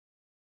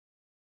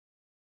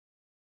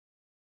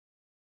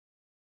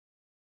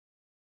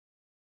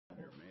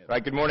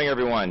Right, good morning,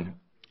 everyone.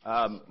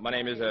 My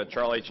name is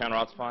Charlie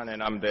Chanratspan,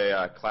 and I'm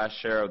the class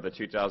chair of the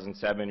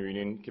 2007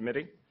 Reunion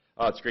Committee.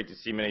 It's great to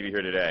see many of you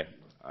here today.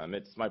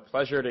 It's my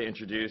pleasure to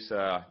introduce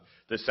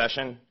this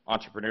session,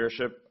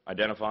 Entrepreneurship,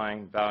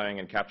 Identifying, Valuing,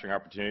 and Capturing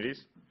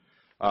Opportunities.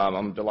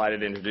 I'm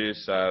delighted to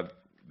introduce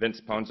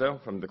Vince Ponzo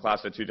from the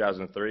class of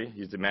 2003.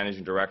 He's the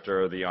Managing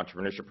Director of the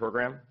Entrepreneurship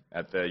Program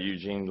at the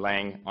Eugene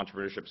Lang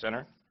Entrepreneurship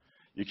Center.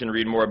 You can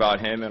read more about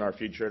him and our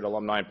featured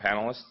alumni and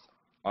panelists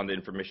on the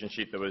information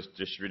sheet that was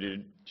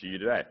distributed to you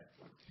today.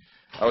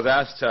 I was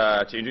asked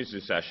to introduce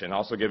this session and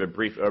also give a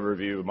brief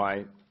overview of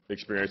my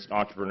experience in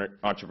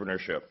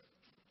entrepreneurship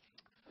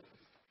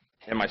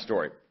and my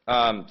story.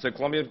 So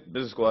Columbia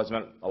Business School has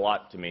meant a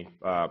lot to me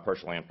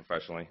personally and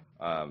professionally.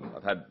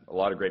 I've had a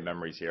lot of great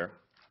memories here.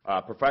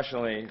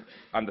 Professionally,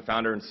 I'm the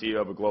founder and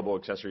CEO of a global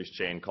accessories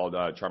chain called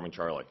Charming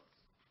Charlie.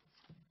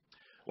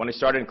 When I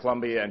started in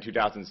Columbia in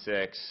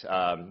 2006,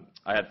 I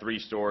had 3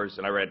 stores,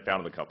 and I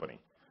founded the company.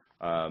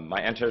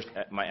 My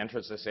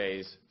entrance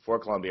essays for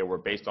Columbia were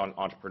based on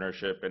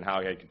entrepreneurship and how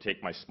I could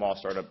take my small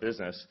startup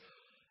business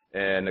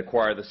and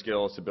acquire the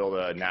skills to build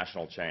a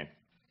national chain.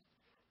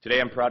 Today,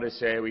 I'm proud to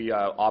say we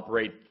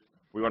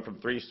went from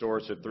 3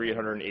 stores to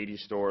 380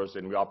 stores,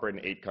 and we operate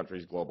in 8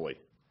 countries globally.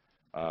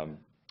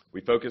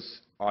 We focus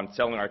on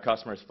selling our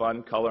customers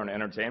fun, color, and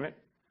entertainment.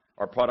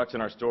 Our products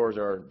in our stores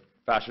are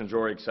fashion,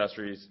 jewelry,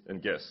 accessories,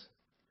 and gifts.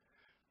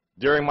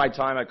 During my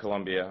time at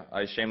Columbia,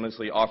 I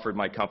shamelessly offered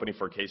my company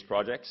for case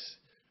projects,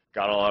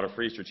 got a lot of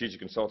free strategic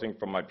consulting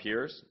from my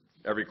peers,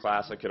 every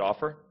class I could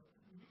offer.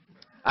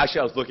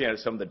 Actually, I was looking at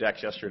some of the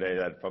decks yesterday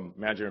that from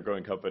managing a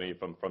growing company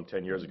from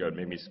 10 years ago. It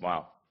made me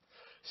smile.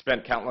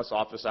 Spent countless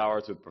office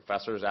hours with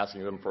professors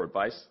asking them for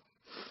advice.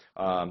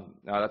 Now,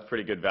 that's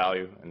pretty good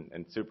value,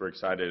 and super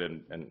excited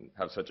and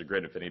have such a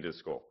great affinity to the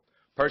school.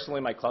 Personally,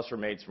 my cluster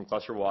mates from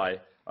Cluster Y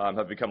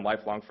have become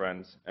lifelong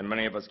friends, and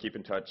many of us keep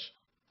in touch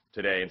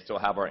today and still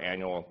have our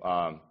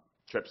annual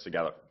trips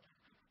together.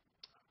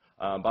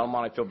 Bottom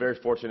line, I feel very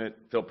fortunate,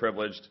 feel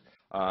privileged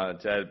to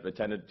have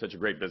attended such a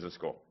great business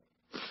school.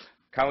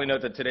 Kindly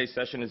note that today's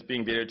session is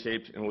being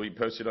videotaped and will be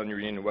posted on your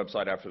Reunion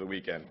website after the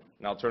weekend.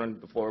 Now I'll turn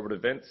the floor over to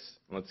Vince,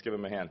 and let's give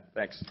him a hand.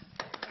 Thanks.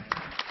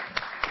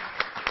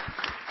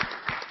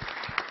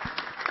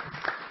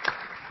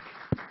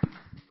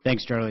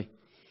 Thanks, Charlie.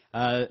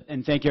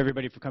 And thank you,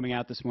 everybody, for coming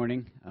out this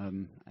morning.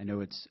 I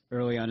know it's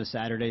early on a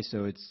Saturday,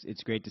 so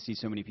it's great to see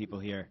so many people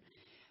here.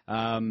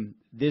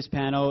 This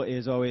panel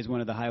is always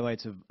one of the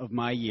highlights of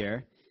my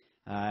year.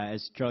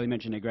 As Charlie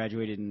mentioned, I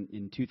graduated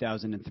in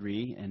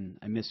 2003, and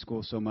I missed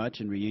school so much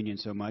and Reunion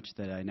so much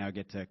that I now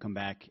get to come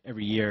back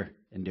every year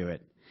and do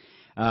it.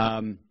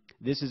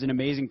 This is an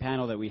amazing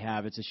panel that we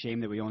have. It's a shame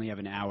that we only have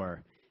an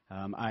hour.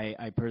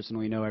 I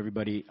personally know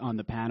everybody on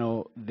the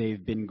panel.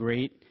 They've been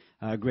great.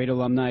 Great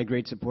alumni,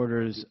 great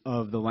supporters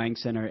of the Lang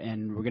Center,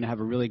 and we're going to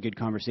have a really good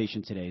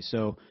conversation today.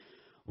 So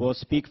we'll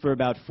speak for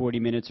about 40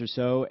 minutes or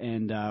so,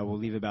 and we'll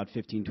leave about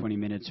 15, 20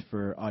 minutes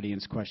for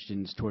audience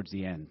questions towards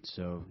the end.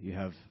 So you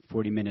have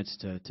 40 minutes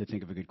to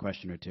think of a good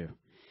question or two.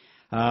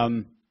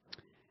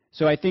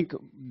 So I think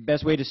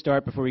best way to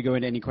start before we go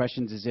into any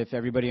questions is if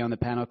everybody on the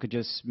panel could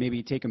just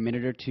maybe take a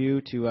minute or two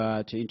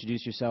to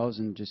introduce yourselves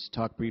and just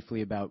talk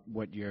briefly about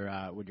what your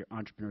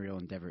entrepreneurial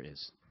endeavor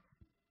is.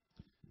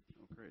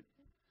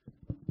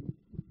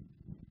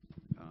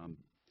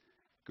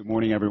 Good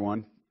morning,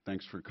 everyone.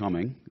 Thanks for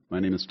coming. My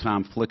name is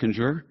Tom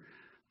Flickinger.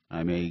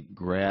 I'm a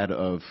grad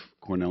of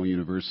Cornell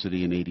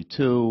University in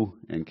 '82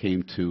 and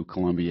came to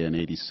Columbia in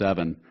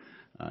 '87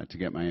 to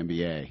get my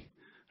MBA.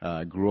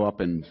 I grew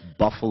up in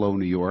Buffalo,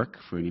 New York,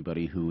 for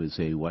anybody who is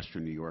a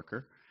Western New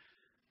Yorker.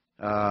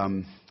 I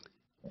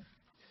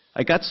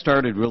got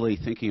started really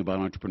thinking about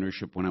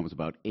entrepreneurship when I was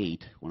about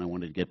 8, when I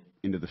wanted to get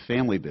into the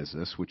family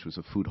business, which was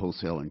a food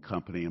wholesaling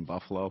company in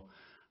Buffalo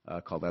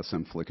called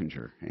SM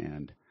Flickinger.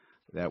 And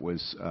that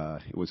was,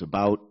 it was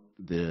about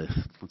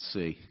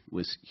it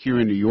was here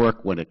in New York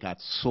when it got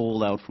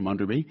sold out from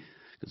under me,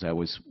 because I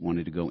always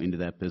wanted to go into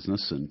that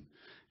business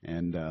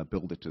and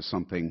build it to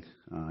something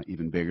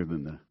even bigger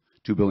than the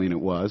 $2 billion it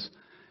was.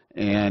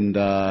 And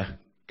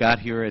got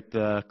here at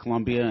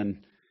Columbia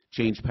and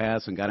changed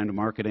paths and got into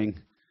marketing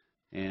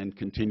and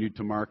continued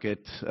to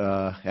market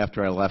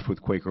after I left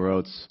with Quaker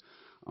Oats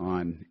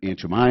on Aunt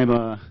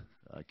Jemima,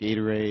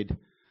 Gatorade,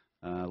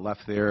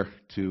 left there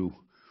to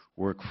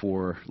work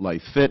for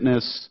Life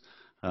Fitness,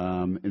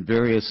 in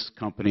various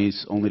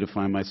companies, only to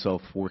find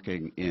myself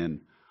working in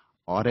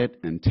audit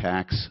and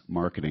tax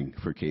marketing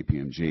for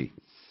KPMG.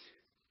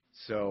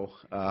 So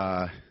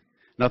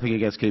nothing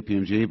against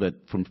KPMG, but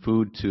from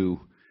food to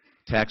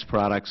tax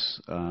products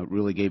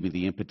really gave me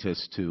the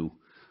impetus to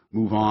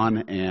move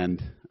on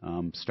and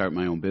start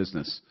my own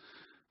business.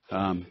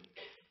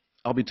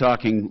 I'll be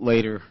talking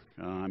later,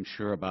 I'm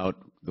sure, about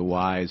the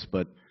whys,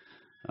 but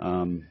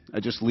I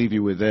just leave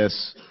you with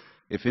this.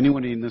 If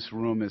anyone in this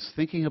room is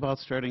thinking about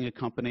starting a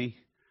company,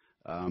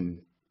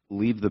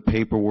 leave the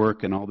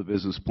paperwork and all the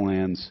business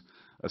plans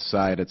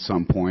aside at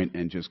some point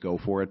and just go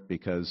for it,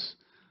 because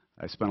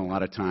I spent a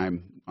lot of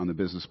time on the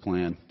business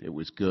plan. It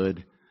was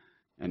good,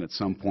 and at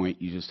some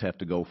point you just have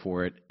to go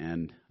for it.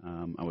 And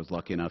I was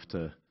lucky enough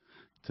to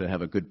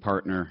have a good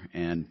partner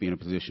and be in a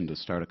position to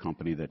start a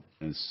company that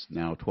is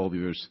now 12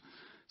 years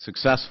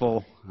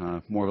successful,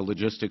 more of a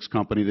logistics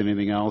company than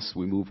anything else.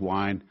 We move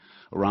wine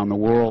around the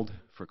world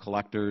for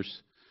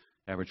collectors,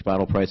 average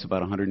bottle price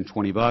about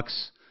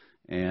 $120,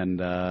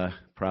 and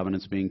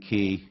provenance being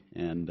key.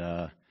 And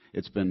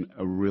it's been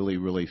a really,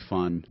 really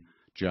fun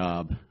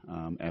job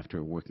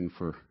after working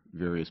for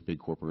various big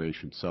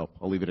corporations. So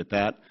I'll leave it at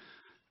that.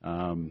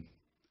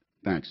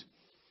 Thanks.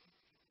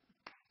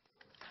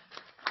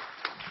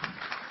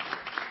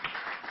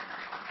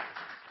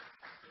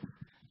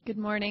 Good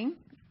morning.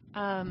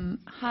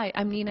 Hi,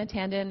 I'm Nina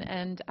Tandon,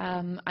 and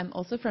I'm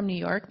also from New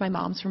York. My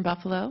mom's from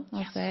Buffalo,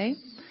 I'll say.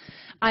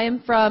 I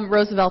am from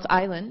Roosevelt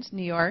Island,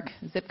 New York,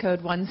 zip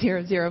code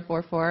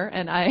 10044,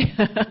 and I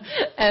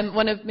am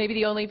one of maybe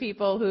the only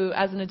people who,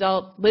 as an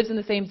adult, lives in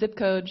the same zip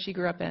code she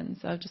grew up in,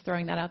 so just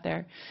throwing that out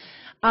there.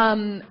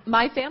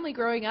 My family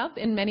growing up,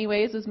 in many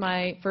ways, was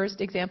my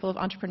first example of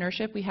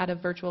entrepreneurship. We had a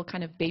virtual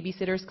kind of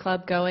babysitters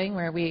club going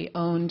where we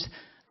owned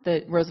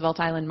the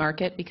Roosevelt Island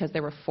market because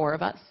there were 4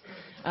 of us.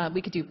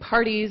 We could do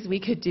parties, we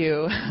could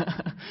do,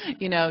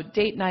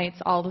 date nights,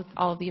 all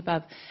of the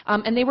above.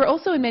 And they were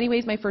also, in many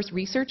ways, my first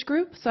research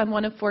group. So I'm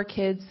one of 4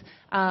 kids.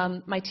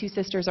 My 2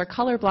 sisters are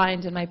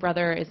colorblind, and my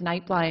brother is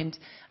nightblind.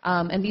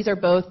 And these are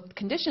both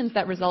conditions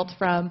that result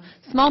from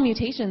small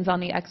mutations on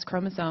the X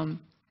chromosome.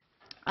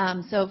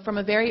 So from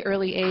a very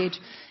early age,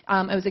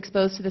 I was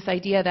exposed to this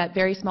idea that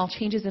very small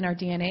changes in our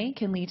DNA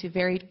can lead to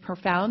very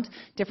profound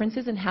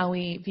differences in how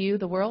we view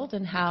the world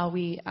and how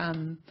we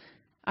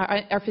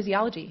our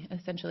physiology,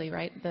 essentially,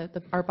 right,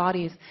 our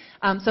bodies.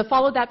 So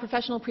followed that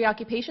professional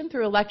preoccupation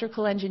through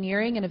electrical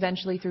engineering and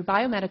eventually through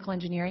biomedical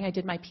engineering. I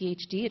did my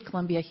PhD at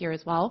Columbia here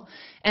as well.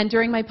 And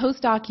during my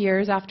postdoc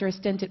years, after a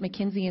stint at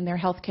McKinsey in their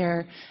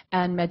healthcare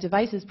and med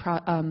devices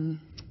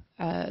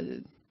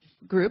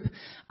group,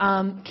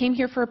 came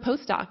here for a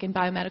postdoc in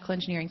biomedical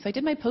engineering. So I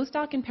did my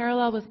postdoc in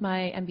parallel with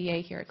my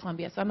MBA here at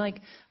Columbia. So I'm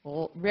like,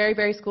 well, very,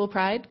 very school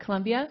pride,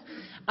 Columbia.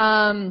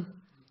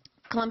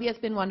 Columbia's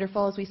been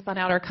wonderful. As we spun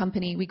out our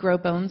company, we grow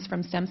bones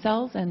from stem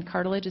cells and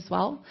cartilage as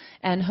well,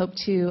 and hope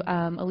to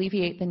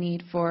alleviate the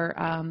need for,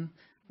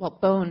 well,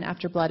 bone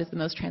after blood is the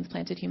most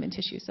transplanted human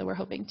tissue. So we're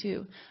hoping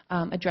to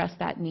address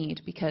that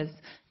need because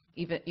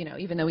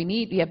even though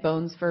we have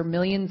bones for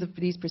millions of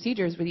these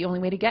procedures, the only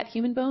way to get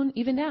human bone,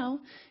 even now,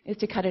 is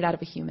to cut it out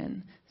of a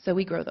human. So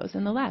we grow those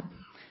in the lab.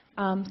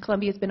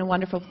 Columbia's been a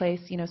wonderful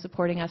place,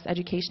 supporting us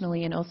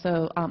educationally and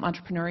also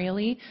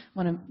entrepreneurially.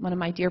 One of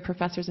my dear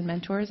professors and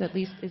mentors, at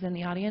least, is in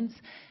the audience.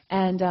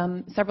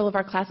 And several of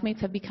our classmates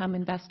have become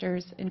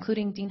investors,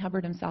 including Dean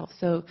Hubbard himself.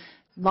 So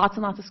lots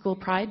and lots of school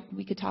pride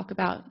we could talk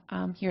about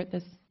here at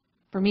this,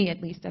 for me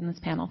at least, in this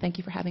panel. Thank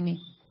you for having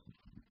me.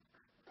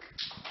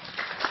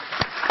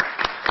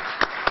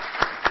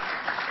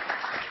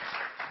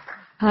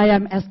 Hi,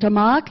 I'm Esther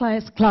Ma,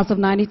 class of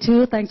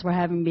 92. Thanks for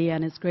having me,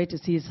 and it's great to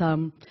see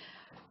some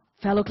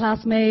fellow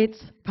classmates,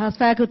 past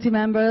faculty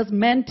members,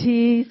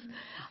 mentees.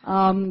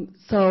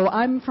 So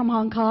I'm from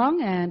Hong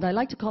Kong, and I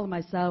like to call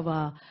myself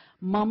a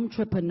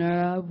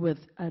momtrepreneur with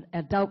an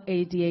adult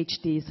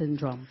ADHD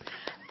syndrome.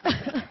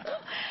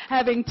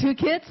 Having 2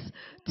 kids,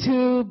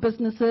 2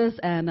 businesses,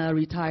 and a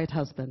retired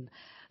husband.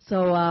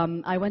 So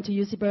I went to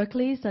UC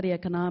Berkeley, studied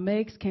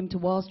economics, came to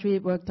Wall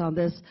Street, worked on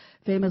this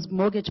famous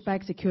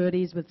mortgage-backed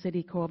securities with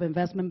Citicorp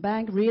Investment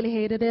Bank, really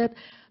hated it.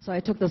 So I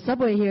took the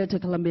subway here to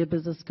Columbia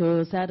Business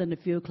School, sat in a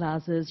few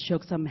classes,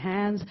 shook some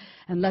hands,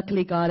 and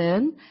luckily got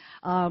in.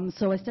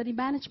 So I studied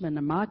management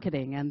and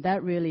marketing, and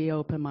that really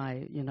opened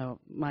my,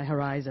 my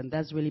horizon.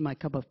 That's really my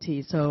cup of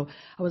tea. So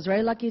I was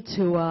very lucky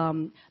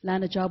to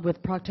land a job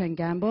with Procter &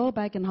 Gamble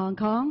back in Hong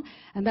Kong,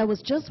 and that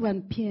was just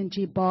when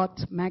P&G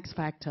bought Max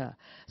Factor.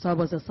 So I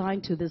was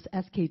assigned to this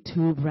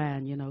SK-II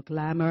brand,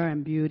 glamour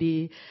and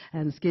beauty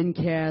and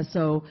skincare.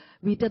 So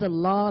we did a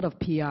lot of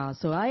PR.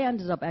 So I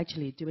ended up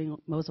actually doing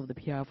most of the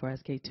PR for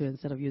SK-II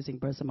instead of using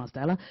Bursa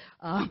Marstella.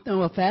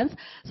 No offense.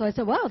 So I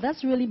said, wow,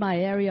 that's really my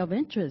area of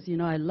interest.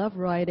 I love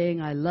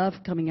writing. I love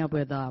coming up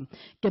with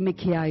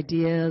gimmicky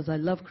ideas. I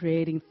love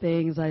creating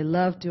things. I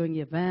love doing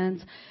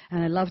events.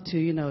 And I love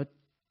to,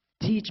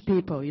 teach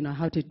people,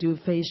 how to do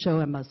facial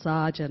and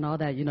massage and all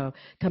that,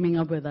 coming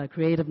up with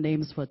creative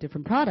names for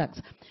different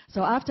products.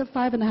 So after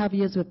 5.5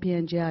 years with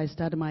P&G, I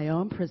started my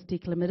own,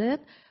 Prestique Limited,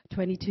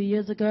 22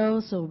 years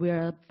ago. So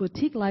we're a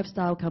boutique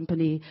lifestyle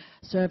company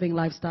serving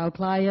lifestyle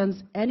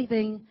clients,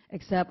 anything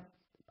except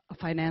a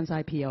finance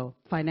IPO,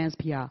 finance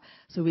PR.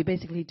 So we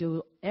basically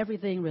do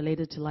everything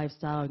related to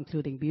lifestyle,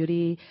 including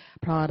beauty,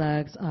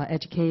 products,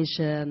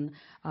 education.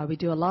 We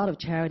do a lot of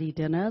charity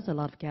dinners, a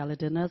lot of gala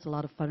dinners, a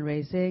lot of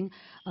fundraising,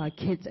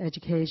 kids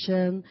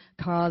education,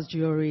 cars,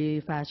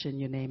 jewelry, fashion,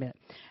 you name it.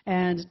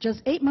 And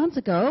just 8 months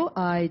ago,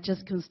 I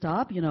just couldn't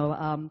stop,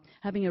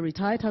 having a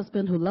retired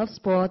husband who loves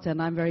sports,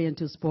 and I'm very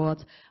into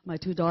sports. My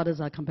 2 daughters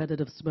are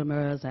competitive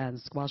swimmers and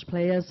squash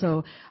players.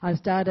 So I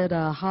started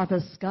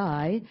Harvest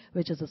Sky,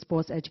 which is a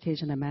sports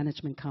education and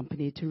management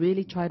company, to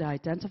really try to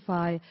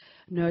identify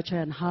nurture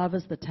and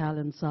harvest the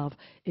talents of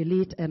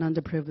elite and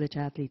underprivileged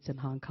athletes in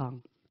Hong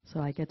Kong. So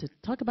I get to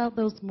talk about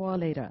those more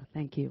later.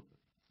 Thank you.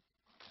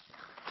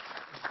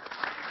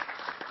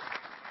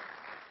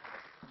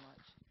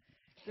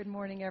 Good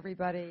morning,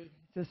 everybody.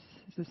 Is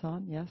this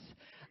on? Yes.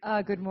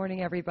 Good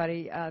morning,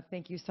 everybody.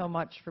 Thank you so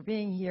much for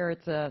being here.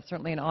 It's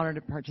certainly an honor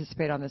to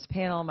participate on this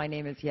panel. My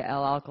name is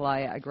Yael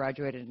Alkalay. I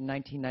graduated in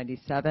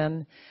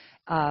 1997.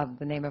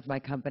 The name of my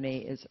company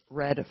is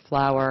Red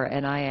Flower,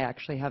 and I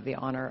actually have the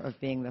honor of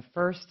being the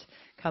first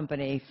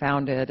company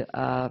founded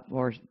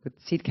or with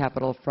seed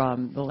capital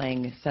from the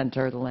Lang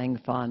Center, the Lang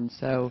Fund.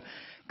 So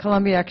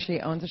Columbia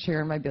actually owns a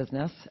share in my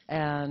business,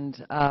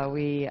 and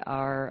we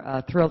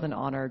are thrilled and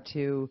honored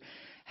to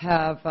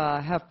have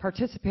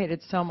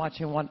participated so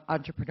much in what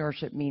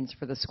entrepreneurship means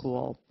for the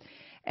school.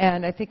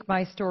 And I think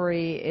my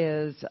story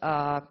is,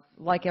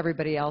 like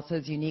everybody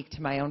else's, unique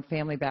to my own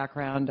family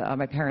background.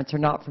 My parents are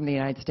not from the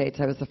United States.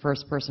 I was the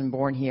first person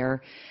born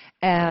here.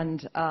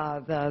 And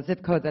the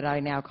zip code that I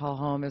now call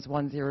home is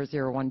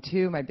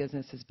 10012. My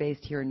business is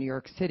based here in New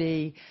York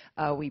City.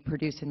 We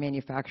produce and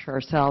manufacture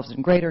ourselves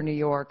in greater New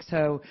York.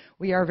 So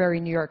we are very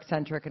New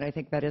York-centric, and I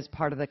think that is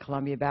part of the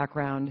Columbia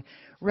background.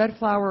 Red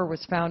Flower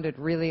was founded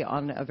really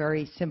on a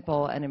very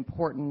simple and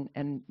important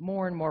and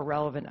more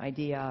relevant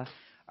idea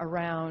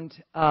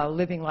around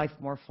living life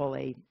more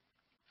fully.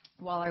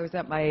 While I was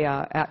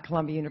at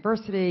Columbia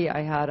University,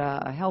 I had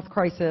a health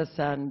crisis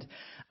and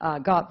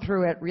got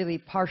through it really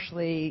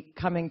partially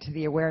coming to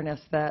the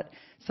awareness that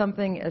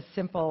something as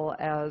simple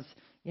as,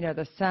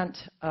 the scent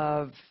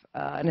of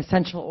an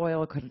essential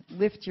oil could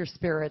lift your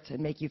spirits and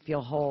make you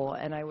feel whole.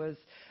 And I was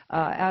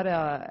at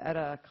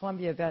a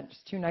Columbia event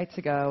just 2 nights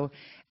ago,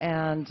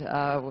 and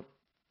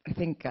I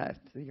think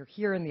you're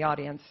here in the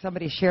audience.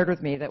 Somebody shared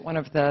with me that one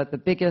of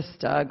the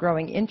biggest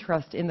growing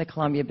interest in the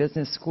Columbia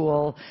Business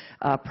School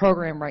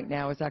program right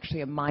now is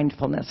actually a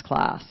mindfulness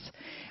class.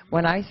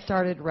 When I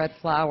started Red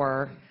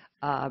Flower,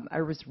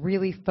 I was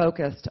really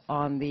focused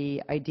on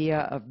the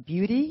idea of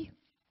beauty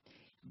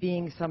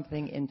being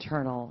something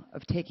internal,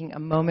 of taking a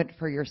moment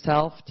for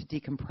yourself to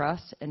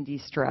decompress and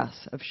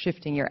de-stress, of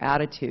shifting your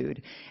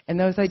attitude. And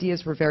those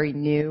ideas were very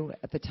new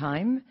at the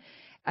time.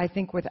 I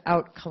think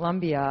without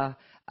Columbia,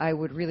 I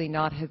would really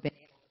not have been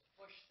able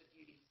to push the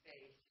beauty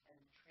space and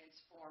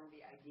transform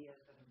the ideas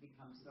that have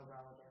become so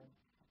relevant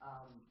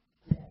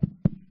today.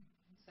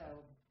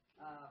 So,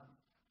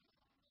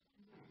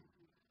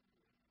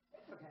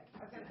 it's okay. I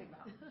was going to think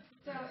about it.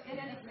 So, in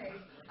any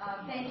case,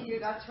 thank you.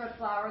 That's Red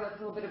Flower. That's a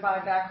little bit of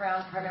my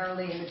background,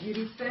 primarily in the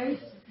beauty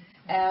space,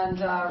 and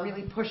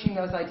really pushing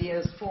those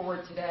ideas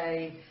forward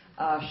today.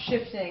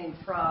 Shifting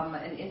from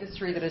an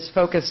industry that is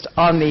focused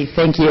on the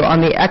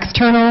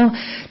external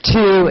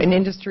to an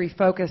industry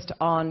focused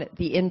on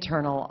the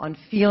internal, on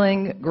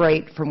feeling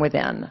great from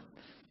within.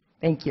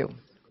 Thank you.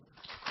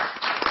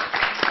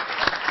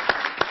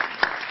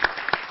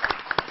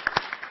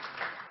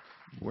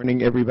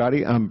 Morning,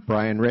 everybody. I'm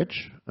Brian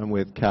Rich. I'm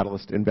with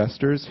Catalyst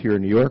Investors here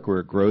in New York.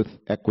 We're growth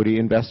equity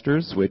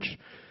investors, which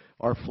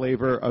our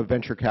flavor of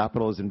venture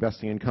capital is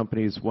investing in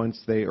companies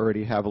once they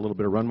already have a little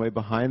bit of runway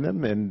behind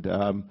them and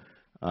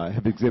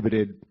have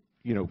exhibited,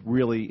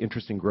 really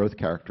interesting growth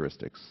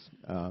characteristics.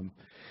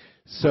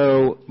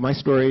 So my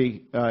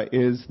story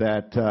is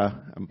that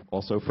I'm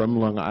also from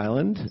Long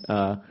Island.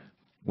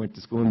 Went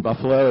to school in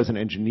Buffalo as an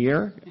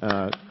engineer.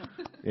 There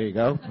you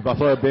go,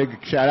 Buffalo. Big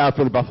shout out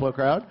for the Buffalo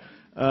crowd.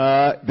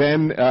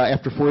 Then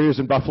after 4 years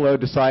in Buffalo,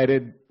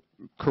 decided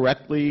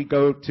correctly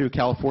go to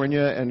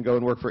California and go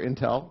and work for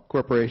Intel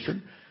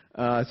Corporation.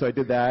 So I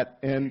did that,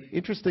 and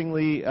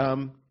interestingly,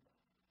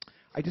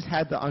 I just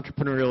had the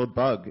entrepreneurial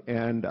bug,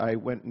 and I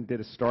went and did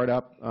a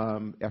startup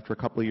after a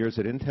couple of years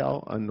at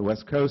Intel on the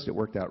West Coast. It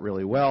worked out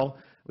really well.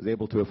 Was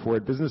able to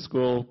afford business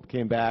school,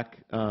 came back,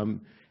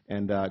 and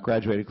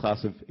graduated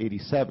class of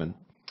 '87.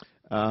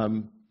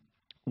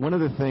 One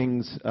of the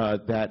things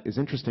that is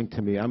interesting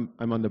to me, I'm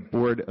on the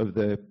board of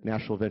the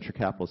National Venture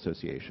Capital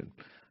Association.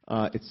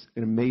 It's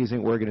an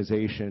amazing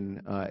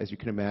organization, as you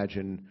can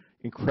imagine,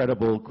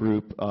 incredible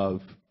group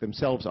of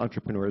themselves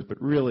entrepreneurs, but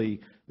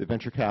really the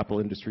venture capital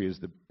industry is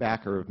the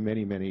backer of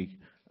many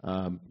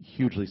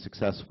hugely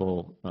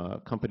successful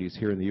companies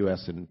here in the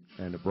U.S.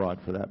 and abroad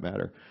for that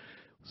matter.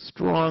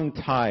 Strong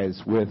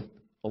ties with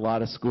a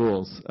lot of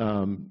schools,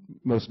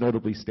 most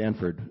notably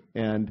Stanford.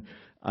 And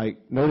I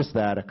noticed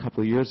that a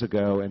couple of years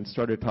ago and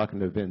started talking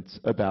to Vince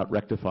about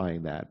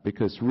rectifying that,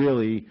 because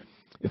really,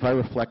 if I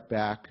reflect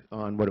back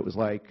on what it was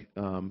like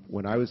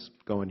when I was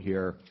going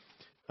here,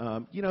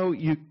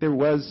 there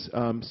was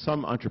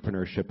some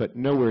entrepreneurship, but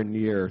nowhere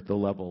near the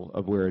level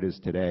of where it is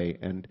today.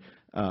 And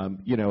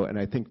and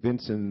I think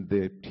Vince and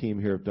the team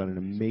here have done an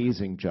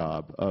amazing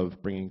job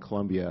of bringing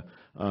Columbia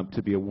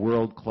to be a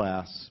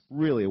world-class,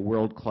 really a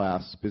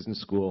world-class business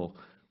school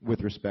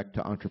with respect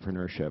to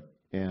entrepreneurship.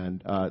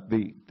 And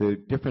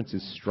the difference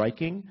is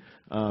striking.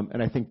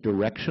 And I think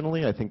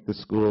directionally, I think the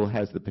school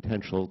has the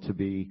potential to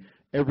be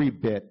every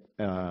bit,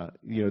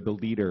 the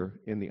leader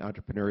in the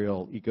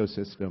entrepreneurial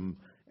ecosystem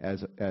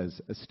as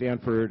a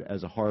Stanford,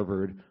 as a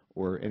Harvard,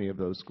 or any of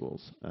those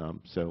schools.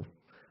 So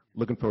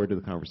looking forward to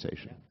the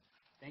conversation.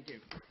 Thank you.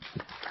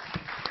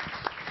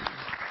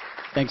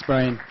 Thanks,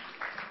 Brian.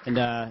 And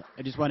I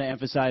just want to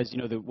emphasize,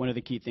 one of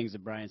the key things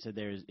that Brian said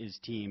there is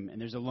team. And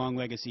there's a long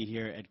legacy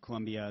here at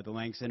Columbia. The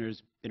Lang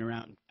Center's been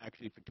around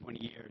actually for 20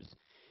 years.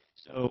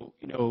 So,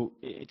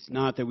 it's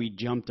not that we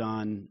jumped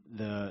on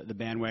the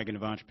bandwagon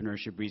of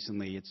entrepreneurship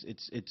recently.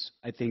 It's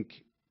I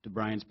think, to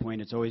Brian's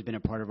point, it's always been a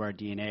part of our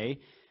DNA,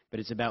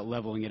 but it's about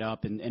leveling it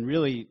up and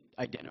really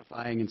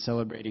identifying and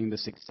celebrating the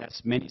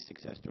many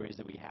success stories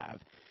that we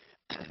have.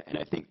 And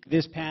I think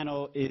this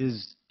panel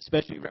is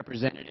especially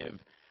representative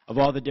of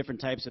all the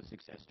different types of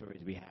success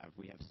stories we have.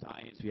 We have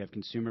science, we have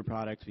consumer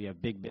products, we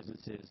have big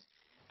businesses,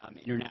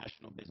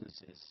 international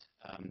businesses.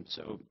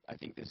 So I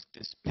think this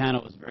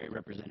panel is very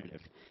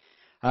representative.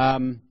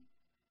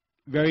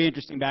 Very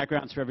interesting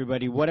backgrounds for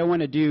everybody. What I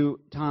want to do,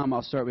 Tom,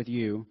 I'll start with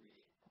you.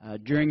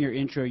 During your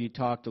intro, you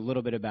talked a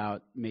little bit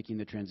about making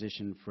the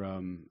transition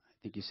from, I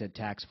think you said,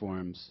 tax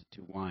forms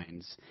to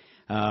wines.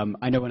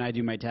 I know when I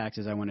do my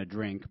taxes, I want to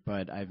drink,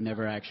 but I've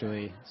never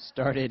actually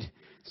started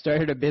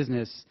a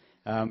business.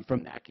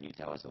 From that, can you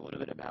tell us a little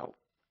bit about,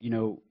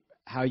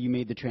 how you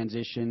made the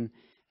transition,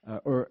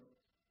 or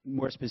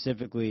more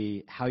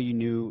specifically, how you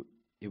knew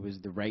it was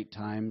the right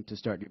time to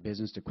start your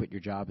business, to quit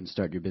your job and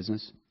start your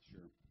business?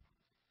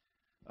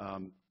 Sure.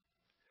 Let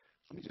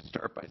me just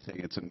start by saying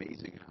it's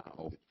amazing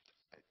how,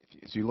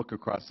 as you look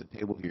across the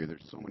table here,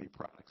 there's so many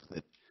products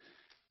that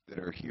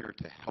are here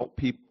to help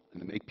people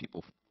and to make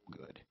people feel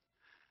good.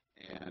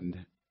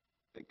 And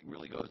it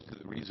really goes to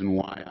the reason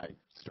why I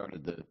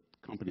started the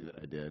company that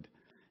I did.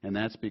 And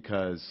that's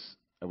because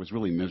I was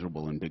really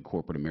miserable in big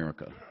corporate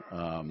America.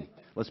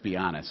 Let's be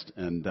honest.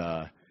 And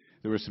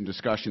there were some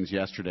discussions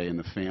yesterday in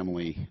the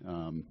family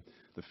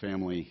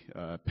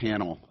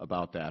panel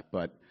about that.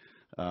 But,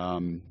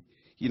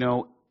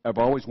 I've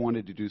always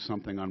wanted to do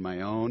something on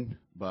my own.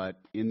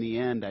 But in the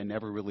end, I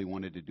never really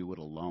wanted to do it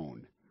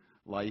alone.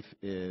 Life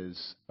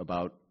is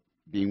about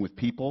being with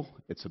people.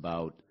 It's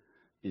about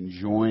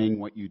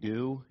enjoying what you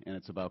do. And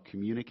it's about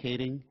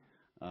communicating.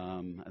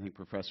 I think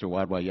Professor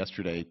Wadwa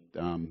yesterday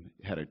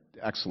had an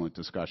excellent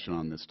discussion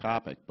on this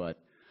topic, but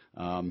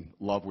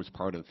love was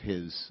part of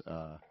his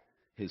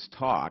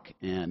talk.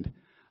 And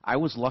I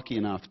was lucky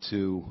enough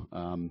to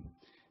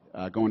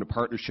go into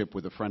partnership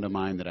with a friend of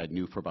mine that I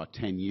knew for about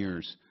 10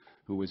 years,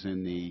 who was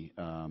in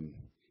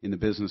the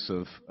business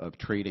of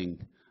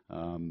trading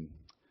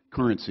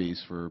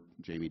currencies for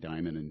Jamie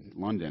Dimon in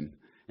London,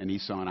 and he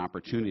saw an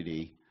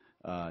opportunity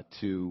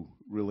to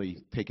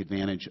really take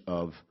advantage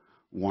of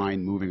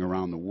wine moving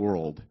around the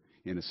world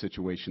in a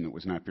situation that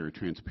was not very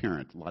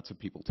transparent. Lots of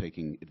people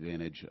taking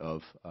advantage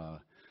of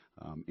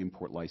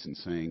import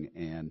licensing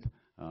and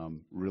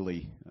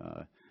really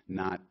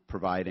not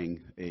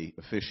providing an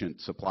efficient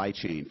supply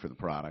chain for the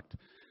product.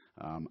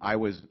 I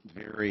was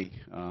very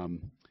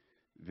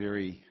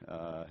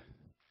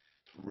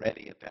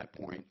ready at that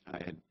point.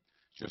 I had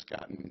just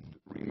gotten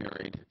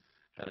remarried,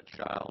 had a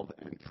child,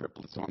 and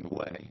triplets on the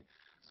way.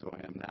 So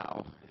I am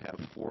now have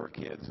 4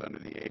 kids under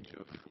the age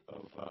of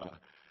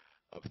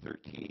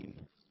 13.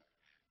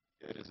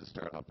 It is a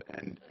startup,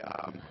 and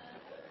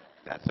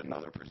that's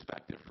another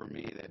perspective for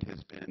me that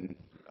has been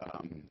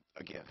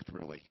a gift,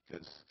 really,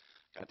 because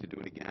I got to do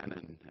it again,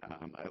 and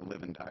I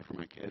live and die for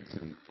my kids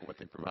and for what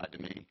they provide to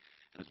me,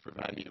 and it's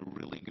provided me a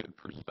really good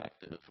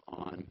perspective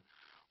on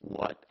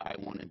what I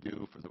want to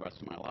do for the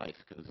rest of my life,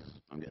 because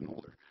I'm getting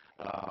older.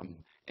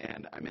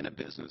 And I'm in a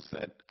business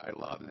that I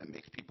love and that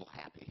makes people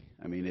happy.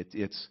 I mean,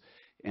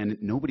 and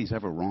nobody's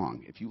ever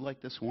wrong. If you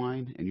like this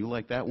wine and you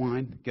like that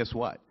wine, guess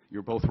what?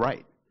 You're both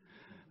right.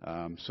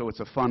 So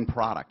it's a fun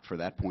product for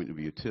that point of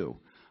view, too.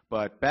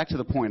 But back to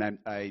the point,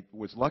 I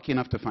was lucky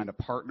enough to find a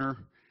partner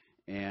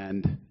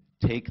and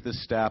take the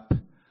step,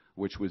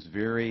 which was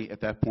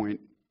at that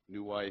point,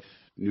 new wife,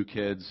 new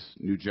kids,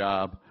 new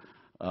job.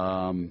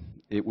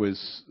 It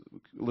was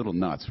a little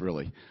nuts,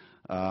 really.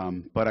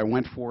 But I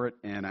went for it,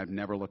 and I've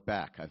never looked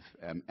back.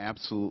 I'm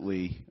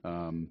absolutely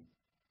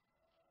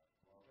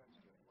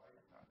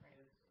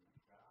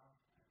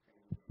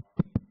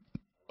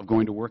of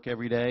going to work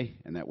every day,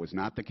 and that was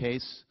not the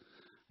case.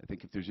 I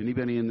think if there's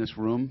anybody in this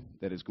room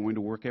that is going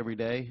to work every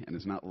day and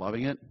is not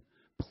loving it,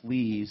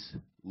 please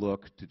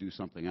look to do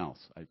something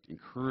else. I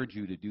encourage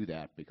you to do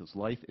that because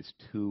life is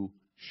too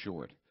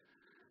short.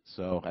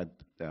 So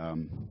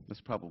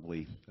that's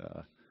probably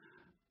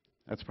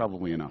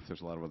enough.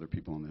 There's a lot of other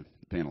people on the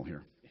panel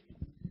here.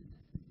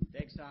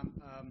 Thanks, Tom.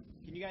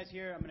 Can you guys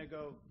hear? I'm going to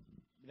go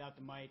without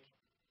the mic.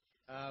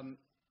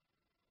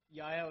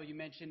 Yael,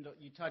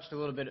 you touched a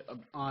little bit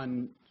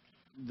on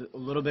a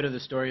little bit of the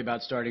story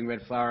about starting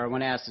Red Flower. I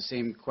want to ask the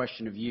same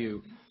question of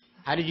you.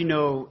 How did you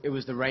know it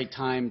was the right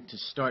time to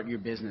start your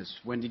business?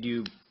 When did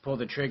you pull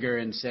the trigger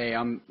and say,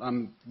 I'm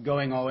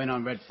going all in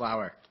on Red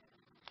Flower?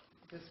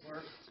 This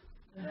works.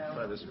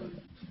 Try this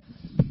one.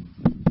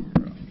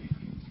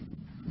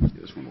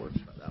 This one works.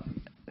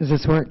 Does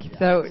this work?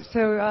 Yeah.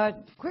 So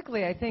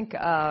quickly, I think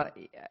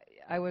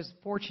I was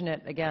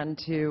fortunate, again,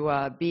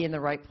 to be in the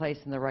right place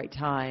in the right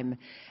time.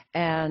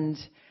 And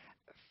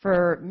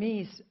For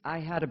me, I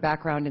had a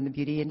background in the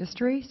beauty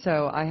industry,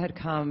 so I had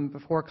come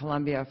before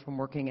Columbia from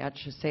working at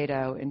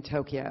Shiseido in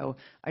Tokyo.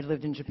 I'd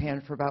lived in Japan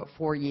for about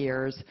 4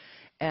 years,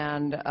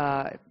 and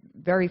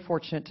very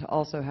fortunate to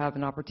also have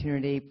an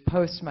opportunity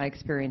post my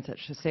experience at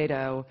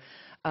Shiseido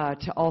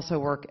to also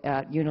work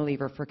at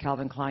Unilever for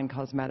Calvin Klein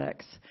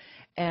Cosmetics.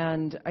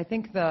 And I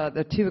think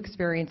the two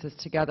experiences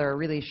together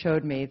really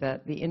showed me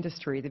that the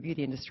industry, the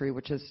beauty industry,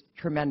 which is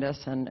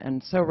tremendous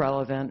and so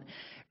relevant,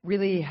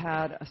 really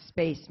had a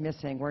space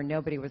missing where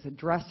nobody was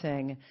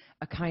addressing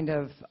a kind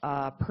of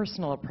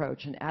personal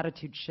approach, an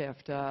attitude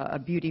shift,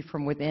 a beauty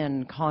from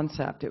within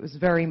concept. It was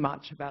very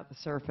much about the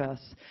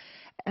surface.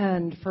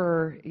 And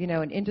for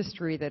an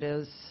industry that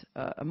is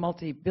a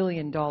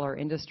multi-billion-dollar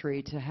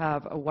industry to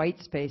have a white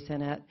space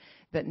in it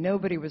that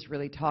nobody was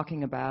really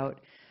talking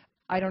about,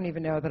 I don't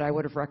even know that I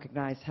would have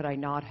recognized had I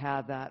not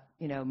had that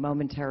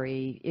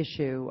momentary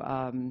issue.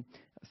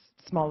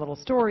 Small little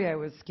story, I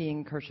was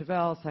skiing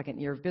Courchevel, second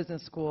year of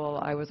business school.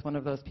 I was one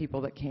of those people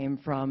that came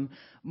from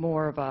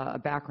more of a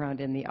background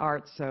in the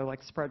arts, so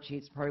like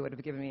spreadsheets probably would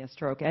have given me a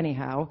stroke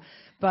anyhow.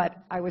 But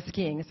I was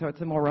skiing, so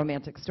it's a more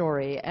romantic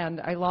story.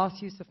 And I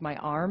lost use of my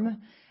arm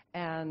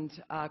and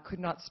could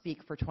not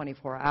speak for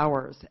 24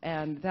 hours.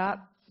 And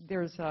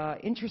there's an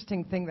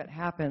interesting thing that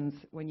happens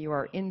when you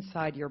are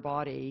inside your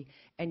body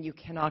and you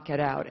cannot get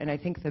out. And I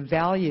think the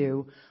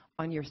value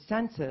on your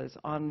senses,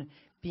 on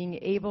being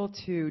able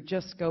to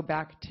just go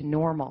back to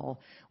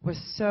normal was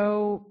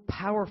so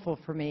powerful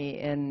for me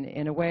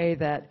in a way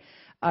that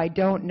I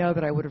don't know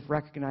that I would have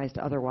recognized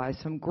otherwise.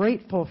 So I'm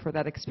grateful for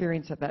that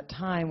experience at that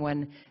time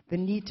when the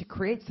need to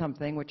create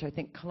something, which I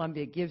think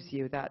Columbia gives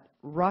you, that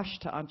rush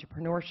to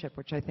entrepreneurship,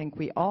 which I think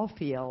we all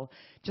feel,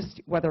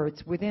 just whether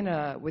it's within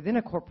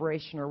a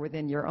corporation or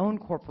within your own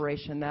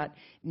corporation, that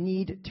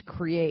need to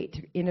create,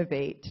 to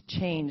innovate, to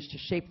change, to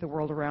shape the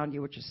world around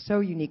you, which is so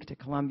unique to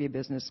Columbia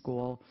Business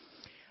School.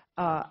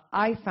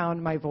 I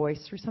found my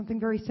voice through something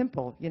very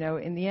simple.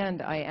 In the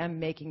end, I am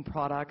making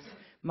products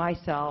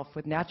myself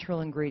with natural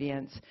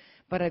ingredients,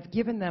 but I've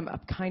given them a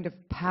kind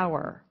of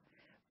power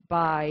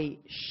by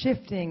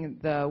shifting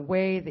the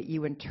way that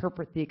you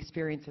interpret the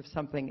experience of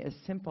something as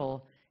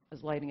simple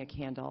as lighting a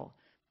candle,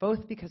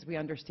 both because we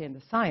understand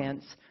the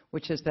science,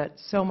 which is that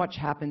so much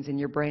happens in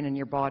your brain and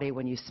your body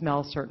when you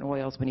smell certain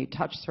oils, when you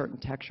touch certain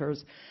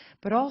textures,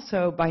 but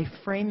also by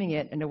framing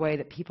it in a way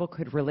that people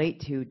could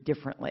relate to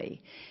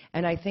differently.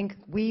 And I think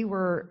we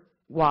were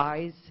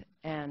wise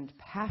and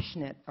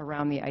passionate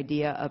around the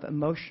idea of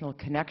emotional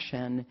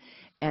connection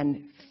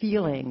and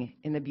feeling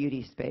in the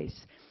beauty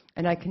space.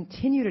 And I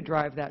continue to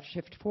drive that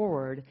shift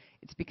forward.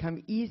 It's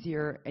become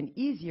easier and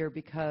easier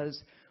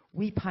because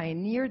we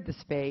pioneered the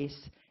space.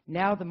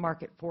 Now the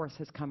market force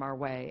has come our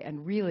way.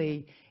 And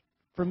really,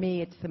 for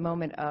me, it's the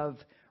moment of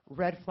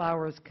Red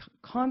Flower's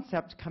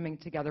concept coming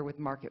together with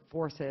market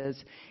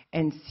forces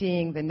and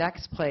seeing the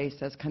next place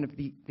as kind of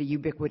the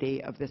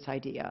ubiquity of this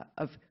idea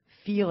of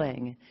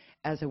feeling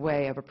as a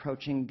way of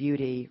approaching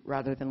beauty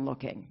rather than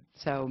looking.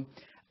 So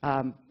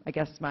I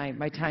guess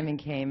my timing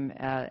came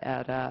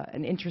at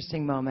an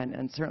interesting moment,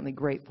 and certainly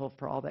grateful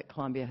for all that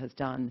Columbia has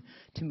done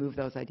to move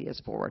those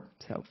ideas forward.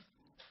 So,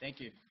 thank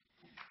you.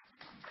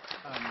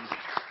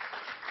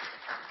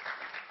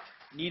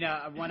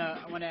 Nina, I want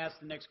to ask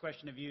the next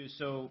question of you.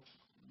 So,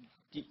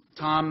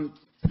 Tom,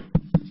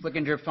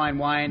 Flickinger Fine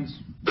Wines,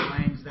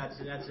 that's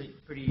a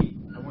pretty,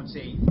 I won't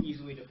say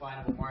easily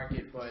definable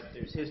market, but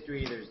there's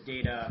history, there's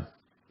data,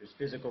 there's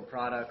physical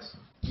products,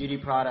 beauty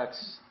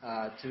products,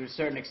 to a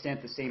certain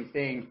extent the same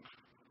thing.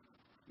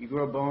 You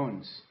grow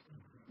bones,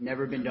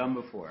 never been done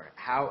before.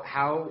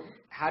 How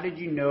did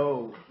you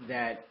know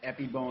that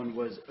EpiBone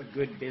was a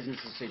good business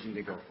decision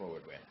to go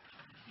forward with?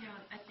 Yeah,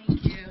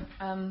 thank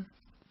you.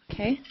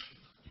 Okay.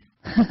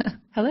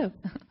 Hello.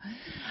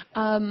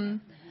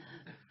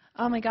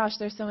 Oh my gosh,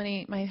 there's so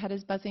many. My head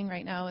is buzzing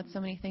right now with so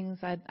many things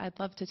I'd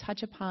love to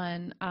touch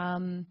upon.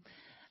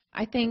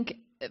 I think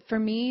for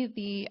me,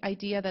 the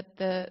idea that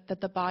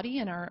the body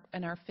and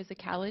our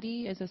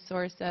physicality is a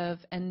source of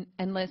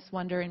endless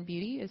wonder and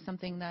beauty is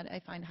something that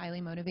I find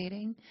highly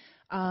motivating.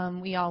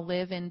 We all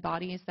live in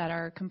bodies that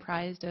are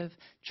comprised of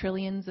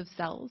trillions of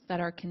cells that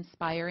are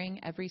conspiring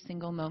every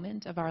single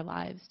moment of our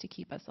lives to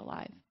keep us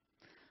alive.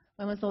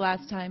 When was the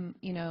last time,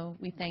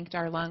 we thanked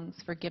our lungs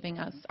for giving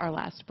us our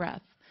last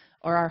breath,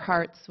 or our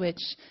hearts, which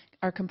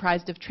are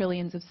comprised of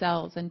trillions of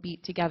cells and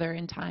beat together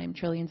in time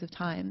trillions of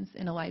times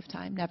in a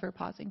lifetime, never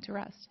pausing to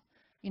rest?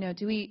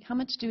 How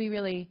much do we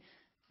really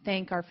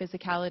thank our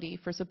physicality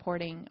for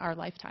supporting our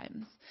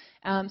lifetimes?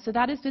 So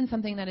that has been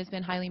something that has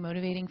been highly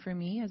motivating for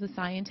me as a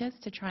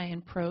scientist to try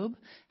and probe,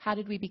 how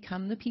did we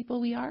become the people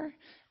we are?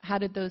 How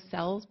did those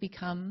cells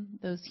become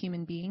those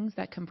human beings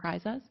that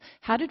comprise us?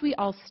 How did we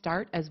all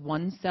start as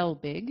one cell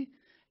big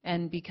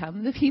and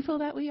become the people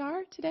that we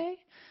are today?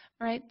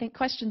 All right, think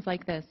questions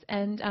like this.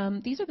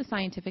 And these are the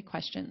scientific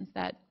questions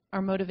that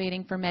are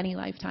motivating for many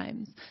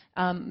lifetimes,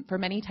 for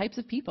many types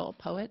of people.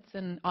 Poets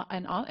and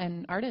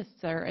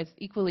artists are as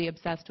equally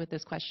obsessed with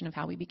this question of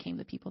how we became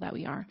the people that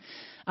we are.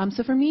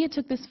 So for me, it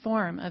took this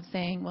form of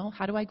saying, well,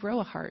 how do I grow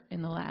a heart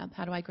in the lab?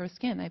 How do I grow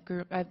skin?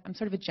 I'm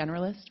sort of a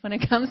generalist when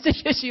it comes to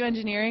tissue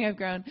engineering. I've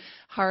grown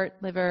heart,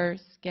 liver,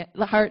 skin,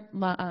 heart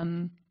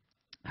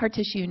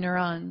tissue,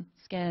 neuron,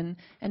 skin,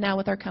 and now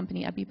with our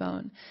company,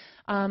 EpiBone.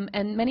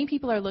 And many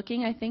people are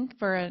looking, I think,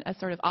 for a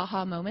sort of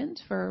aha moment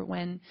for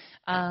when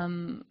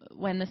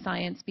the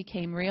science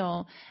became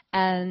real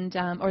and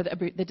or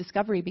the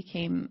discovery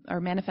became or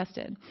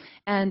manifested.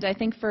 And I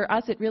think for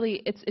us,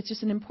 it's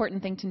just an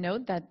important thing to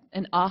note that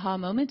an aha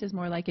moment is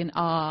more like an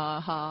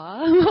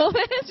aha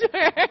moment,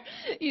 where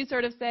you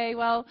sort of say,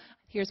 well,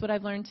 here's what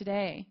I've learned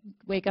today.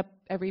 Wake up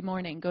every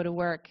morning, go to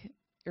work.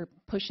 You're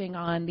pushing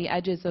on the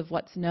edges of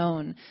what's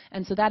known.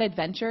 And so that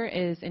adventure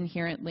is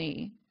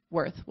inherently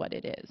worth what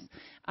it is.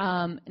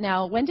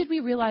 Now, when did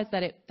we realize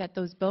that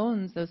those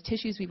bones, those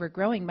tissues we were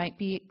growing might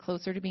be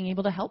closer to being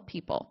able to help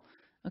people?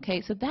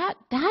 Okay, so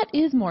that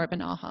is more of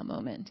an aha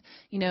moment,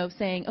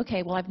 saying,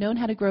 okay, well, I've known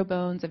how to grow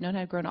bones, I've known how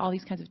to grow all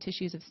these kinds of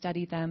tissues, I've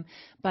studied them,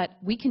 but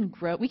we can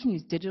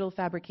use digital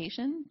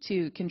fabrication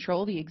to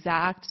control the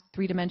exact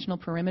three-dimensional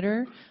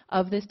perimeter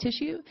of this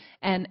tissue,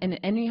 and in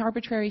any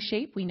arbitrary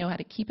shape, we know how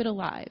to keep it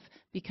alive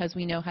because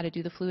we know how to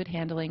do the fluid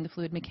handling, the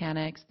fluid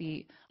mechanics,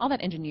 all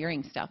that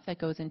engineering stuff that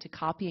goes into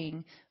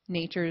copying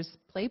nature's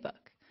playbook.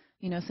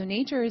 So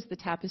nature is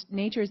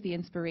the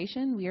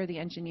inspiration. We are the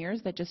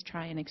engineers that just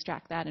try and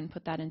extract that and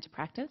put that into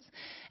practice.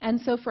 And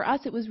so for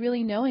us, it was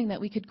really knowing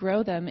that we could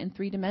grow them in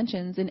 3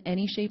 dimensions in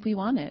any shape we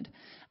wanted.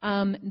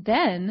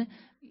 Then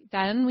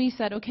we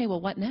said, okay,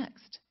 well, what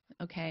next?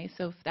 Okay,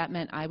 so that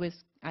meant I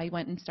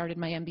went and started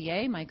my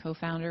MBA. My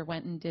co-founder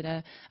went and did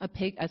a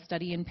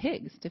study in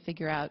pigs to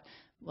figure out,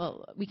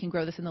 well, we can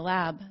grow this in the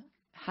lab.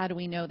 How do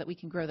we know that we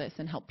can grow this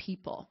and help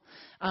people?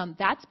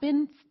 That's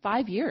been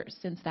 5 years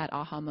since that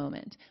aha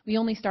moment. We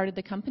only started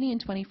the company in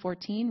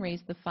 2014,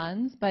 raised the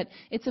funds, but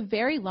it's a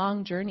very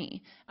long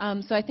journey.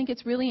 So I think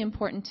it's really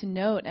important to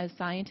note as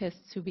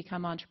scientists who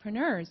become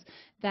entrepreneurs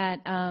that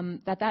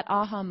that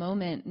aha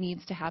moment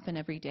needs to happen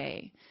every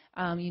day.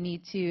 You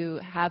need to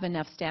have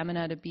enough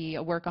stamina to be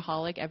a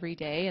workaholic every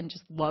day and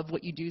just love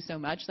what you do so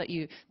much that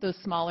those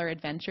smaller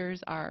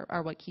adventures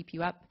are what keep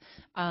you up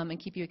and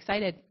keep you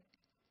excited.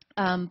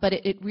 But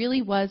it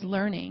really was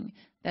learning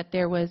that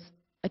there was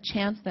a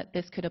chance that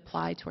this could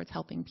apply towards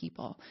helping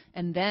people.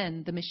 And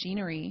then the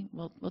machinery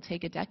will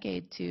take a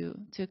decade to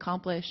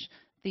accomplish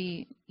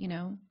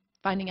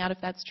finding out if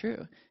that's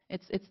true.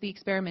 It's the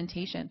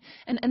experimentation.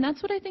 And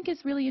that's what I think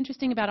is really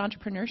interesting about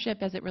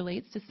entrepreneurship as it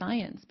relates to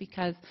science,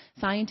 because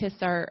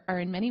scientists are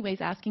in many ways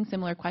asking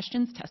similar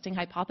questions, testing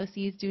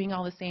hypotheses, doing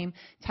all the same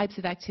types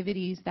of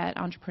activities that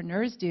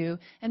entrepreneurs do.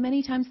 And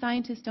many times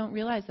scientists don't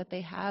realize that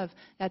they have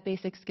that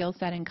basic skill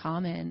set in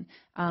common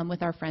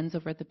with our friends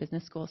over at the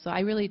business school. So I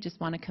really just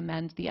want to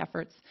commend the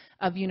efforts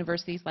of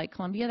universities like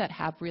Columbia that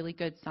have really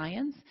good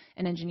science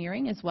and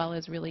engineering, as well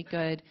as really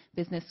good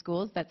business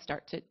schools that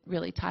start to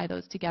really tie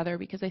those together,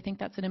 because I think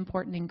that's an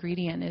important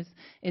ingredient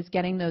is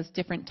getting those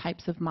different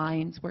types of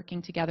minds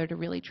working together to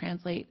really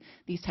translate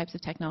these types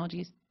of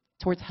technologies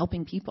towards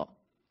helping people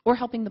or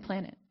helping the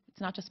planet.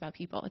 It's not just about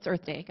people. It's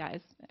Earth Day,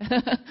 guys.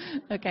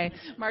 Okay,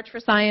 March for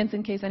Science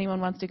in case anyone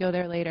wants to go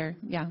there later.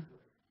 Yeah.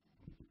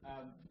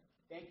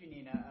 Thank you,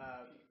 Nina.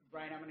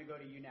 Brian, I'm going to go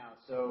to you now.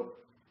 So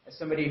as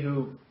somebody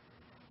who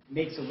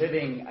makes a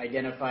living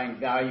identifying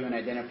value and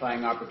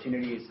identifying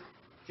opportunities,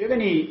 do you have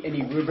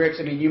any rubrics?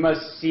 I mean, you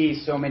must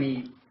see so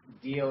many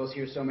deals,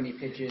 hear so many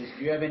pitches.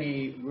 Do you have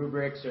any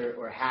rubrics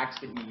or hacks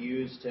that you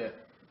use to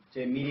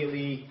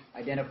immediately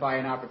identify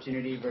an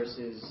opportunity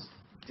versus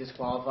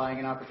disqualifying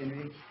an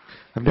opportunity?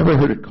 I've never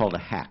heard it called a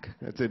hack.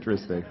 That's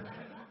interesting.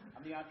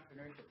 I'm the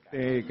entrepreneurship guy.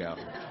 There you go.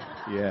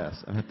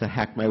 Yes, I have to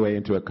hack my way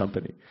into a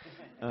company.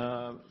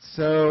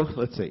 So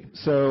let's see.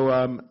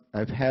 So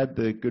I've had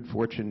the good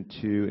fortune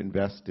to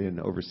invest in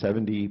over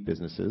 70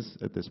 businesses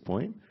at this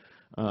point,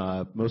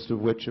 most of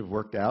which have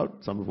worked out,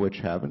 some of which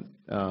haven't.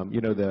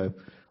 The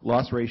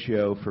loss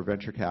ratio for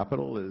venture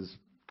capital is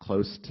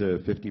close to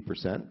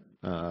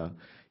 50%.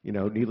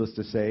 Needless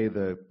to say,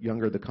 the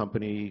younger the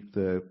company,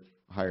 the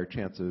higher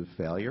chance of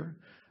failure.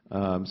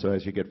 So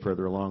as you get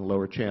further along,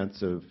 lower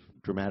chance of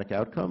dramatic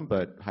outcome,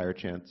 but higher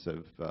chance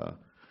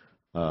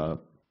of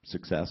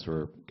success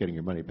or getting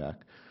your money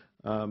back.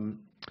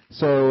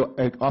 So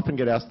I often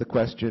get asked the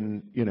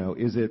question,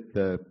 is it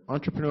the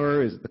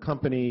entrepreneur, is it the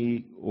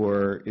company,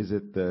 or is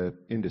it the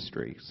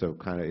industry? So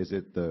kind of, is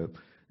it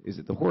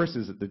the horse,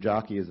 is it the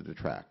jockey, is it the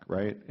track,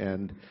 right?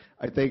 And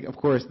I think, of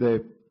course,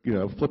 the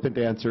flippant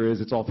answer is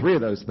it's all 3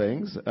 of those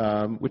things,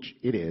 which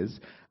it is.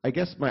 I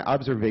guess my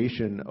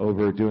observation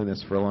over doing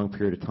this for a long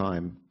period of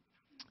time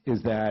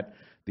is that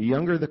the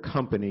younger the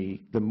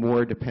company, the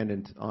more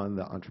dependent on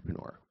the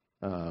entrepreneur.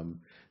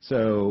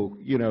 So,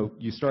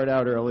 you start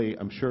out early.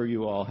 I'm sure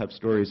you all have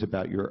stories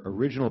about your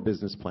original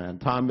business plan.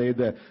 Tom made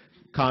the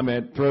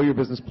comment, throw your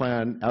business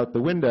plan out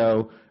the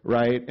window,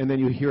 right? And then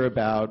you hear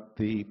about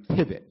the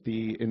pivot,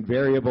 the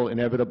invariable,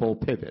 inevitable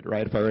pivot,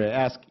 right? If I were to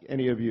ask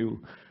any of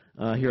you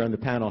here on the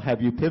panel,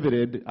 have you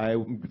pivoted?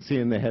 I'm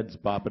seeing the heads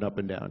bopping up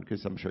and down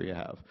because I'm sure you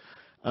have.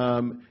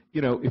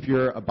 If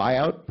you're a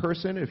buyout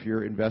person, if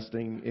you're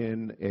investing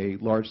in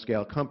a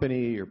large-scale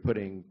company, you're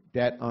putting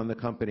debt on the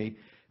company,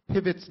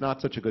 pivot's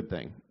not such a good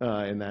thing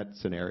in that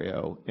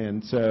scenario.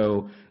 And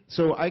so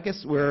I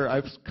guess where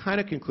I've kind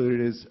of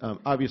concluded is,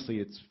 obviously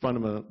it's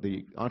fundamental,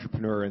 the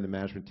entrepreneur and the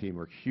management team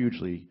are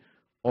hugely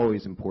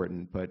always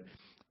important, but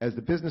as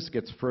the business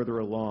gets further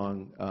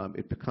along,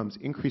 it becomes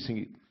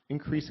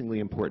increasingly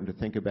important to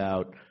think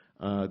about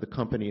the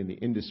company and the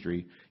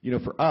industry.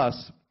 For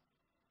us,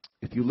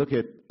 if you look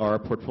at our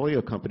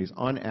portfolio companies,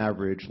 on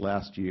average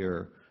last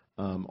year,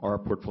 our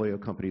portfolio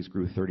companies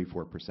grew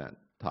 34%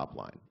 top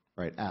line,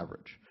 right,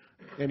 average.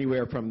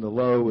 Anywhere from the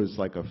low was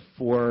like a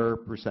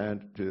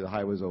 4% to the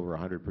high was over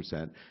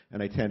 100%.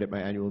 And I tend at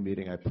my annual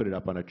meeting, I put it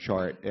up on a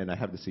chart, and I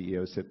have the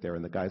CEO sit there,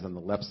 and the guys on the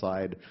left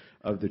side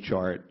of the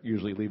chart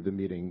usually leave the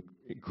meeting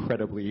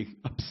incredibly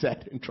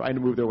upset and trying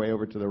to move their way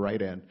over to the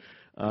right-hand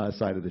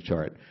side of the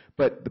chart.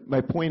 But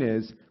my point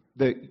is,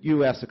 the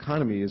U.S.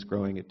 economy is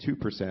growing at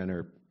 2%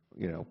 or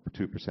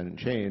 2% and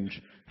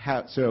change.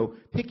 So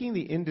picking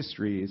the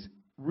industries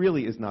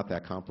really is not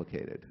that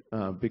complicated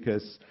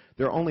because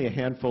there are only a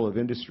handful of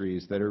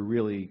industries that are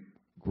really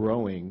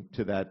growing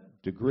to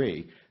that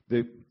degree.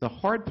 The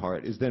hard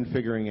part is then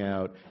figuring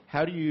out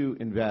how do you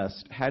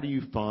invest, how do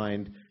you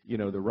find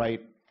the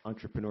right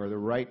entrepreneur, the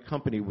right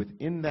company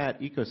within that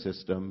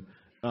ecosystem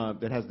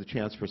that has the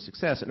chance for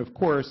success. And of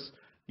course,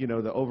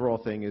 the overall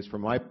thing is,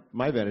 from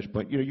my vantage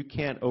point, you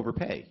can't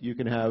overpay. You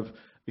can have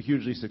a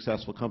hugely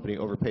successful company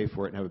overpay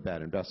for it and have a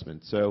bad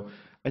investment. So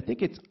I think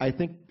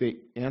the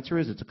answer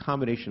is it's a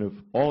combination of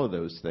all of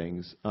those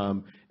things,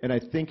 and I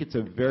think it's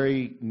a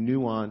very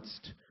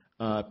nuanced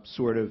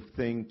sort of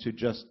thing to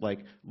just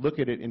look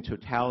at it in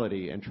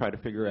totality and try to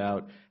figure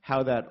out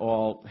how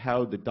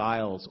the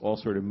dials all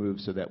sort of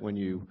move so that when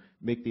you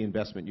make the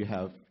investment, you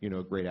have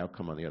a great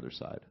outcome on the other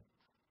side.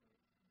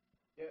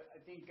 Yeah,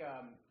 I think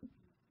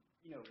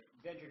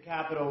venture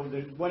capital.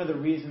 One of the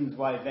reasons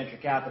why venture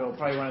capital,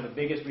 probably one of the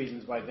biggest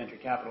reasons why venture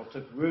capital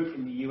took root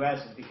in the U.S.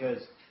 is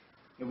because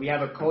we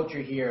have a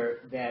culture here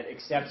that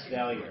accepts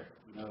failure.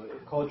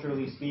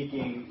 Culturally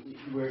speaking,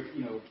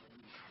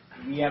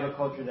 we have a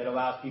culture that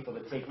allows people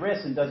to take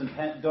risks and does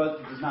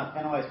not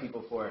penalize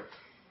people for it.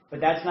 But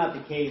that's not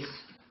the case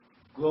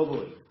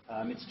globally.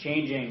 It's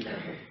changing.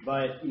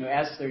 But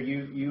Esther,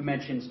 you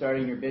mentioned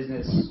starting your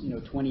business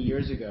 20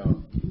 years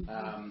ago.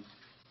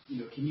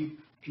 Can you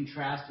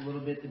contrast a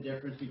little bit the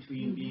difference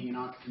between being an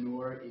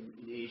entrepreneur in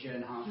Asia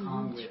and Hong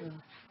Kong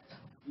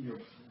with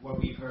what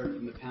we've heard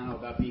from the panel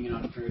about being an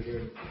entrepreneur here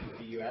in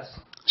the U.S.?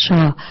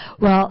 Sure.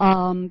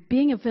 Well,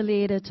 being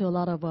affiliated to a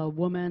lot of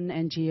women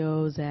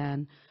NGOs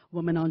and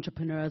women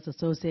entrepreneurs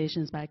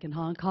associations back in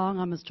Hong Kong,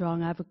 I'm a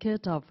strong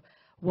advocate of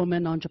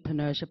women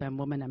entrepreneurship and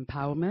women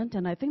empowerment.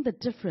 And I think the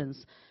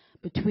difference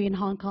between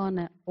Hong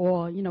Kong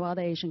or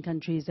other Asian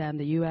countries and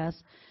the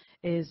U.S.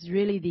 is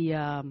really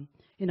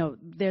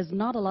there's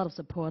not a lot of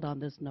support on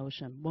this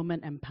notion,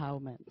 women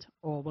empowerment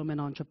or women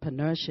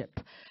entrepreneurship.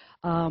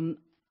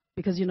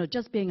 Because,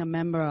 just being a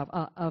member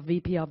of a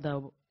VP of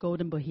the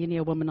Golden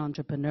Bohemia Women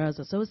Entrepreneurs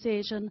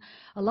Association,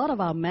 a lot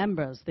of our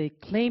members, they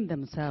claim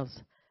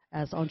themselves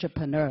as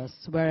entrepreneurs,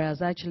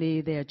 whereas actually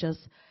they're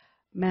just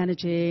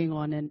managing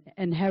or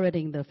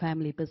inheriting the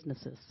family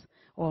businesses.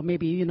 Or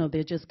maybe,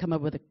 they just come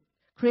up with a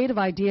creative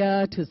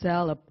idea to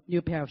sell a new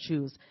pair of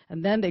shoes,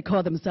 and then they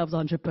call themselves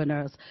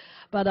entrepreneurs.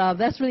 But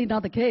that's really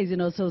not the case,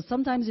 So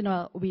sometimes,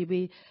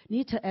 we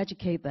need to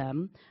educate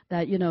them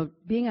that,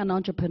 being an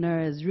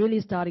entrepreneur is really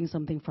starting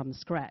something from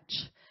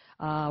scratch.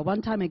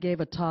 One time I gave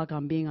a talk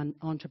on being an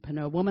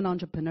entrepreneur. Woman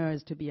entrepreneur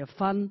is to be a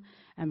fun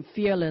and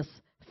fearless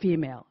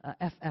female,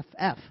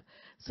 FFF.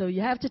 So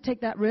you have to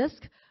take that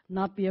risk,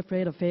 not be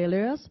afraid of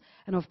failures.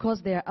 And of course,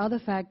 there are other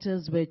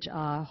factors which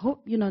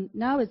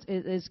now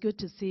it's good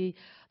to see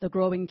the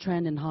growing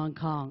trend in Hong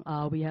Kong.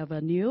 We have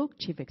a new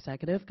chief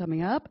executive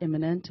coming up,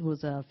 imminent,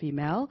 who's a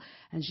female,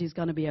 and she's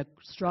going to be a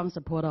strong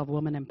supporter of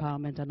women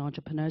empowerment and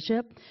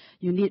entrepreneurship.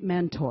 You need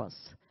mentors.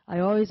 I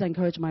always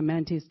encourage my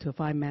mentees to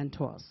find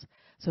mentors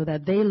so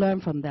that they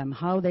learn from them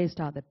how they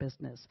start their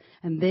business,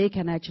 and they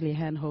can actually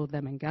handhold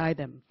them and guide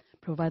them,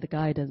 provide the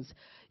guidance.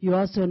 You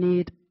also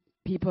need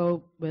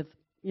people with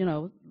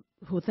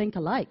who think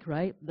alike,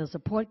 right? The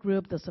support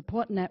group, the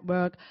support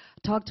network,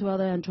 talk to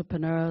other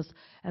entrepreneurs,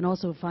 and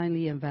also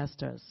finally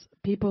investors,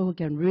 people who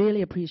can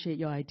really appreciate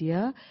your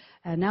idea.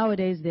 And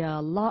nowadays there are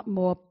a lot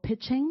more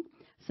pitching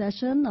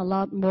session, a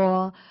lot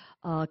more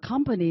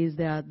companies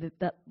that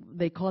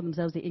they call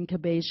themselves the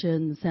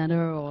incubation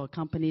center, or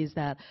companies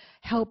that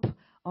help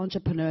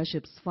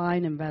entrepreneurships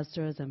find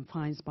investors and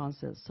find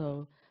sponsors.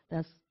 So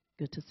that's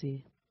good to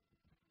see.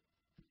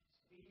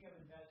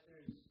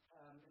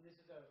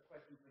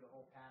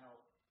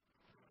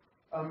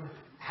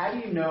 How do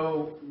you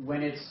know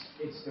when it's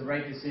the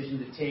right decision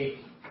to take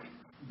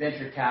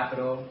venture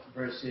capital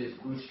versus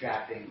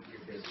bootstrapping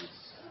your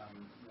business.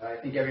 I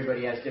think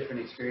everybody has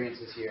different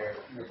experiences here.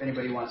 If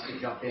anybody wants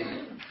to jump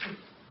in,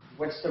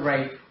 what's the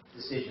right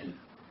decision?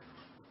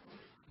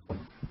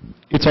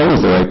 It's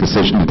always the right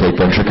decision to take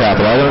venture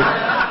capital.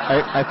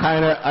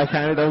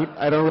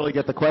 I don't really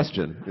get the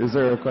question. Is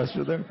there a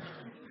question there?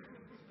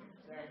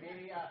 Sorry,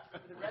 maybe for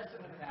the rest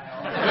of the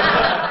panel.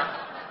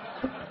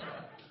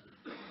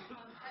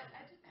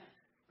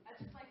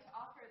 I'd just like to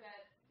offer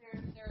that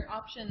there are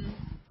options.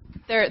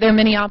 There are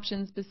many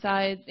options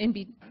besides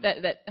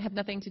that have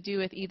nothing to do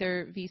with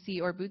either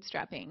VC or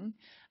bootstrapping.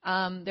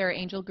 There are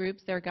angel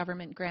groups, there are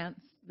government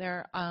grants,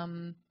 there are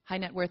high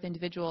net worth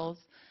individuals.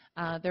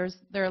 There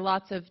are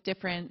lots of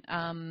different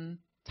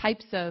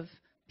types of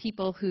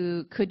people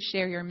who could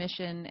share your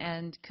mission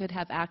and could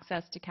have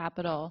access to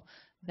capital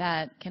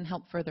that can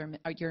help further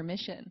your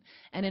mission.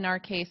 And in our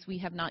case, we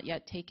have not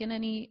yet taken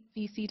any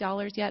VC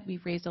dollars yet.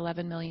 We've raised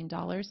 $11 million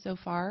so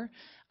far.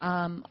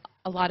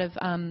 A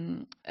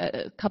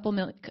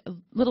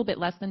little bit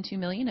less than $2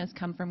 million has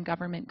come from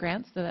government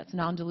grants, so that's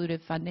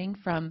non-dilutive funding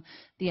from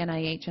the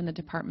NIH and the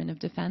Department of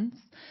Defense.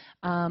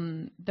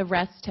 The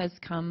rest has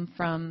come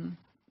from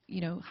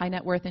high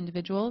net worth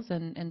individuals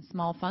and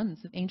small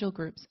funds, angel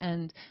groups,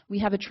 and we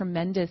have a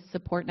tremendous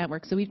support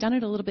network. So we've done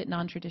it a little bit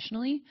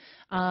non-traditionally,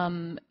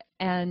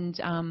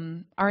 and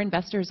our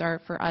investors are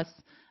for us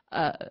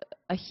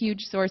a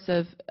huge source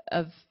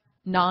of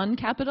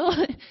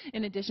non-capital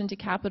in addition to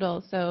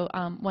capital. So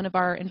one of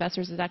our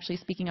investors is actually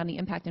speaking on the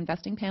impact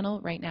investing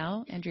panel right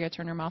now, Andrea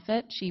Turner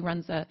Moffett. She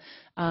runs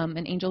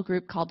an angel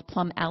group called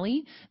Plum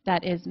Alley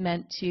that is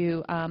meant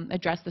to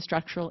address the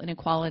structural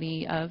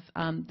inequality of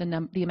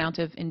the amount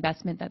of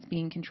investment that's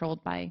being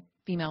controlled by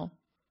female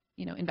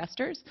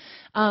investors.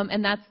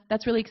 And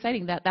that's really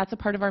exciting. That's a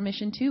part of our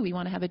mission too. We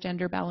want to have a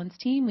gender balanced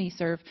team.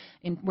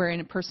 We're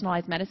in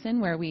personalized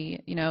medicine where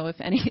we,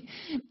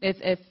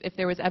 if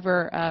there was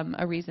ever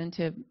a reason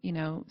to,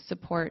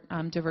 support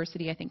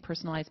diversity, I think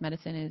personalized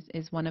medicine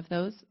is one of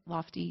those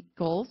lofty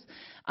goals.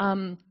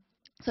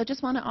 So I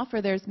just want to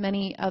offer there's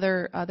many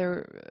other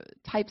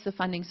types of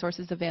funding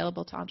sources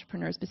available to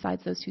entrepreneurs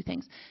besides those two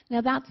things.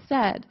 Now that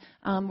said,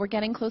 we're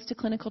getting close to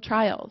clinical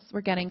trials. We're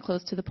getting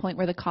close to the point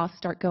where the costs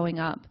start going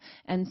up.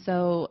 And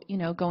so,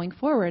 going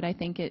forward, I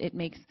think it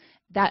makes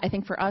that, I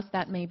think for us,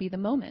 that may be the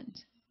moment.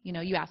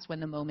 You asked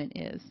when the moment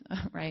is,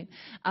 right?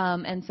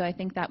 And so I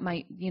think that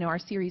might, our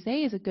Series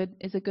A is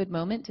a good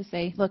moment to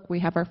say, look,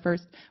 we're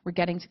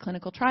getting to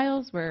clinical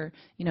trials.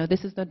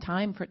 This is the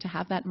time to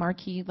have that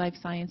marquee life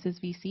sciences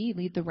VC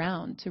lead the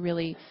round to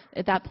really,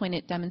 at that point,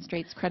 it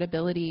demonstrates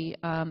credibility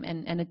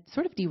and it's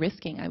sort of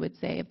de-risking, I would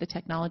say, of the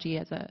technology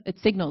it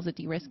signals a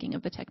de-risking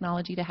of the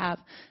technology to have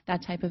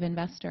that type of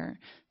investor.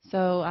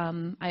 So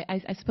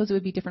I suppose it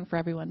would be different for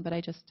everyone, but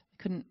I just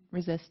couldn't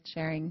resist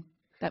sharing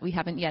that we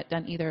haven't yet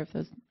done either of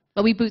those.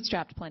 Well, we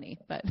bootstrapped plenty,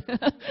 but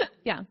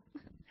yeah.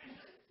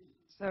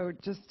 So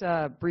just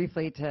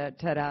briefly to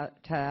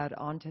add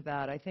on to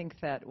that, I think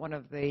that one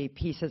of the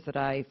pieces that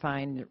I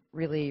find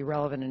really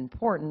relevant and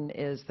important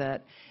is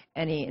that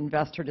any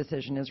investor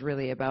decision is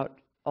really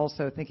about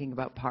also thinking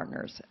about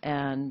partners,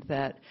 and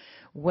that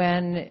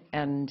when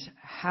and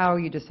how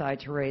you decide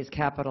to raise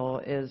capital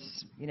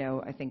is,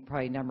 I think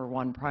probably number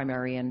one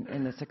primary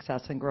in the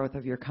success and growth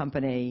of your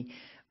company.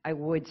 I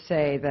would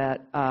say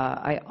that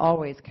I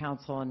always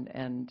counsel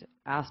and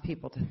ask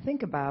people to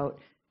think about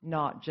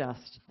not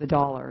just the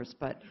dollars,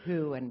 but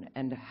who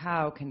and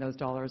how can those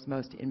dollars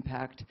most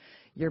impact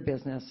your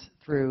business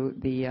through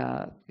the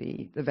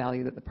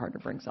value that the partner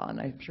brings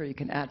on. I'm sure you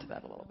can add to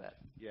that a little bit.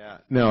 Yeah.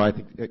 No, I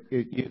think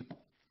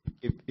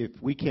if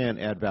we can't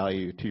add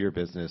value to your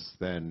business,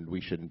 then we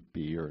shouldn't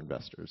be your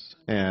investors.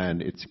 And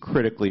it's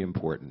critically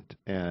important.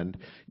 And,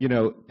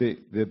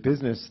 the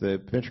business, the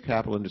venture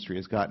capital industry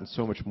has gotten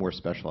so much more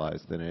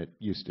specialized than it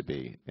used to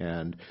be.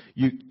 And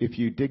if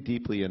you dig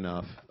deeply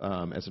enough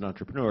as an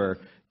entrepreneur,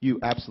 you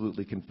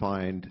absolutely can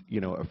find,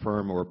 a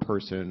firm or a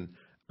person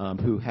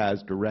who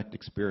has direct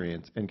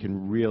experience and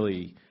can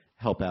really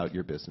help out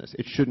your business.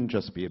 It shouldn't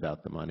just be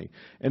about the money.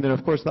 And then,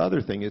 of course, the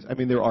other thing is,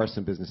 there are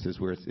some businesses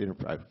where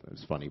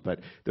it's funny, but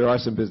there are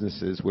some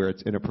businesses where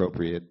it's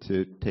inappropriate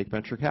to take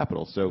venture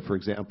capital. So, for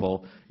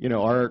example,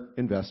 our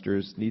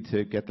investors need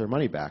to get their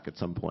money back at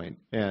some point.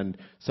 And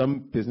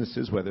some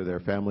businesses, whether they're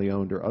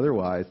family-owned or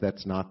otherwise,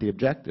 that's not the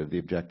objective. The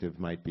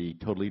objective might be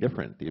totally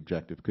different. The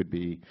objective could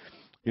be,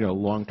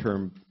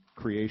 long-term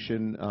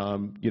creation,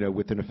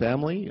 within a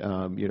family,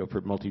 for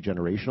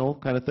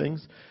multi-generational kind of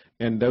things.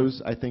 And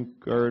those, I think,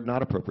 are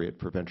not appropriate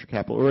for venture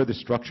capital, or the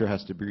structure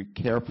has to be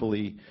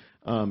carefully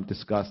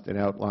discussed and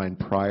outlined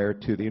prior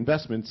to the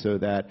investment so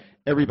that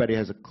everybody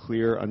has a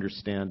clear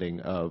understanding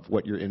of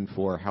what you're in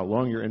for, how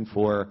long you're in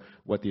for,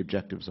 what the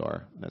objectives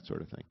are, that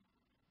sort of thing.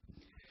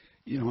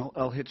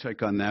 I'll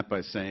hitchhike on that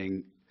by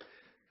saying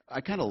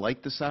I kind of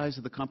like the size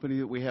of the company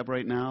that we have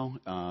right now.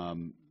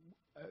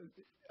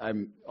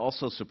 I'm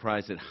also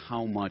surprised at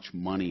how much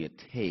money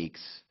it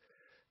takes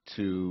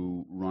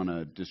to run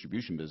a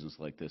distribution business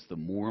like this. The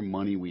more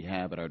money we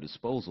have at our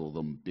disposal,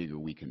 the bigger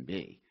we can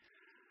be.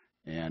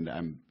 And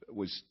I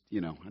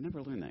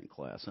never learned that in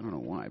class. I don't know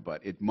why,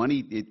 but it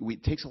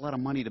takes a lot of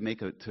money to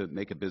make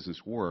a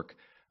business work.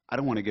 I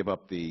don't want to give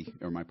up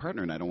my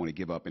partner and I don't want to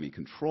give up any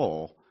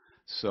control.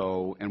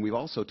 So, and we've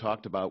also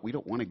talked about we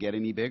don't want to get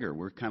any bigger.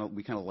 We kind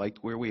of liked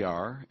where we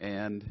are,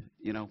 and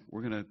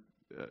we're going to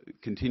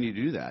continue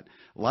to do that.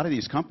 A lot of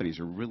these companies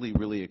are really,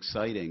 really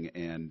exciting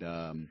and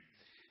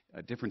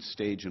a different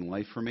stage in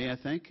life for me, I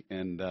think.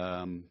 And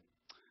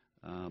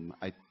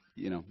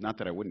not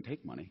that I wouldn't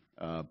take money,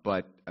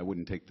 but I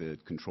wouldn't take the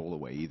control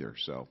away either.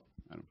 So.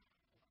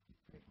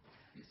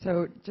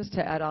 So just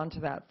to add on to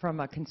that, from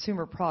a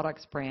consumer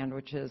products brand,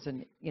 which is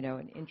it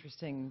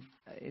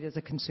is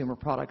a consumer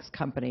products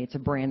company. It's a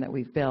brand that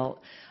we've built.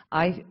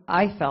 I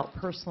felt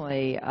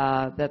personally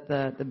that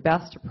the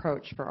best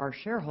approach for our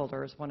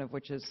shareholders, one of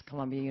which is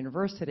Columbia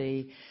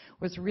University,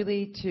 was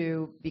really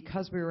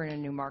because we were in a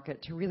new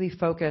market, to really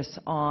focus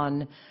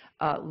on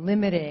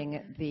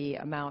limiting the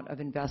amount of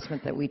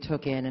investment that we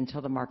took in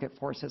until the market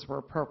forces were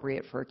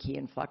appropriate for a key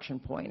inflection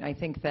point. I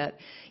think that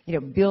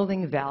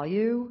building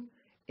value.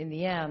 In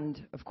the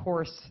end, of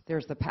course,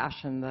 there's the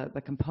passion,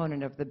 the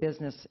component of the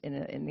business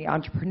in the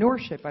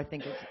entrepreneurship. I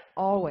think it's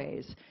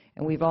always,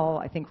 and we've all,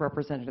 I think,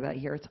 represented that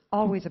here, it's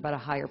always about a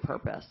higher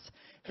purpose.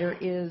 There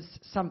is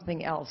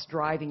something else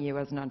driving you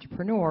as an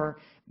entrepreneur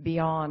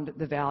beyond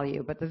the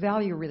value, but the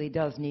value really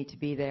does need to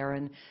be there.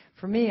 And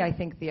for me, I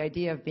think the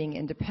idea of being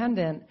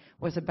independent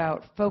was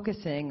about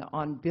focusing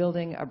on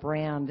building a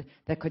brand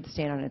that could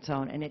stand on its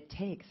own. And it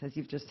takes, as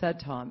you've just said,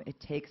 Tom, it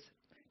takes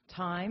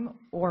time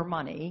or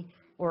money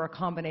or a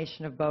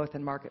combination of both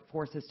and market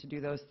forces to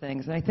do those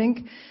things. And I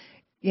think,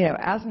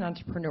 as an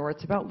entrepreneur,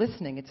 it's about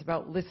listening. It's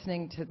about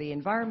listening to the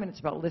environment.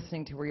 It's about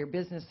listening to where your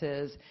business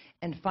is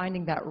and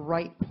finding that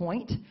right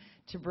point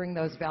to bring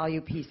those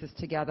value pieces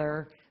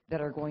together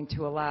that are going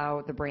to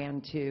allow the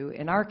brand to,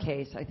 in our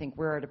case, I think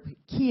we're at a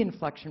key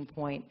inflection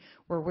point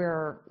where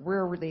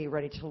we're really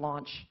ready to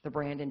launch the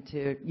brand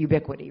into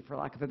ubiquity, for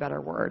lack of a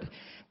better word.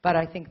 But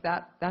I think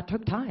that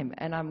took time,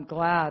 and I'm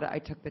glad I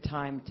took the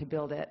time to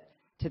build it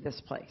to this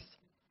place.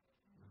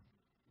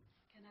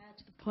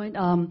 Point.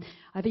 I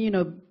think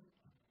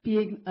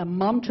being a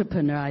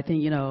momtrepreneur, I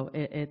think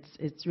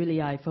it's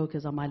really I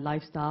focus on my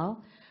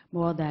lifestyle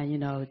more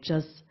than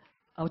just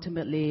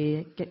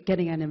ultimately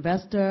getting an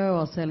investor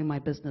or selling my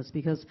business.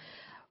 Because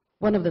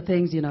one of the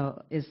things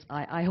is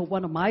I hope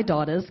one of my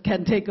daughters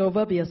can take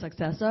over, be a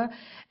successor.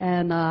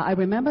 And I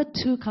remember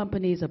 2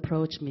 companies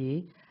approached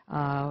me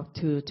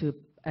to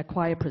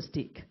acquire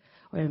Prestique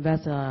or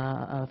invest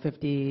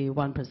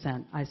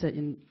 51%. I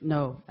said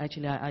no.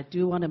 Actually, I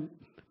do want to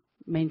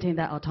maintain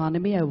that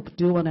autonomy. I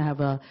do want to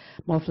have a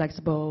more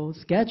flexible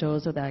schedule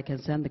so that I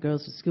can send the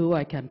girls to school,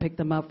 I can pick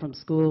them up from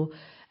school,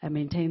 and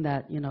maintain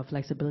that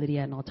flexibility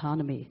and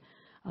autonomy.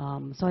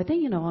 So I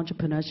think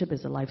entrepreneurship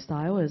is a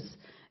lifestyle,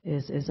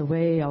 is a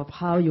way of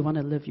how you want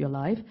to live your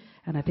life.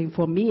 And I think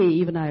for me,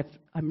 even if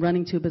I'm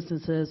running 2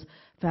 businesses,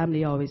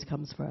 family always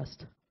comes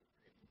first.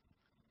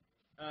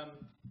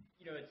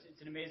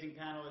 It's an amazing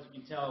panel. As you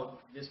can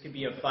tell, this could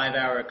be a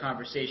 5-hour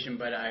conversation,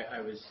 but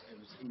I was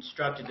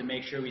instructed to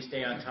make sure we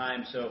stay on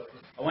time. So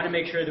I want to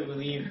make sure that we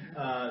leave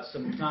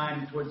some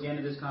time towards the end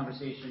of this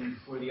conversation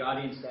for the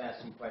audience to ask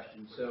some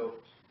questions. So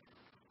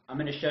I'm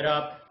going to shut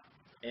up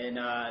and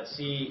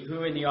see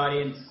who in the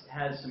audience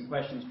has some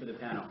questions for the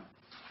panel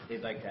that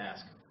they'd like to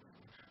ask.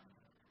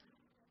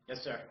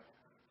 Yes, sir.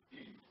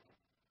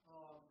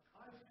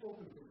 I've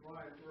spoken to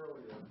Brian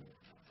earlier.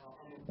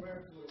 I'm a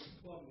graduate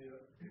of Columbia.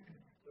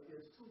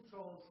 There's 2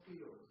 tall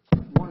skills.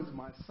 One is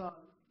my son,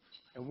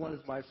 and one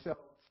is myself.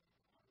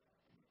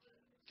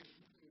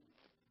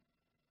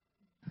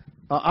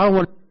 I don't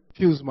want to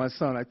confuse my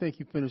son. I think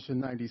he finished in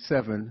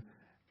 '97,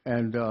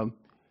 and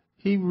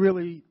he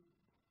really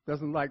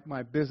doesn't like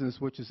my business,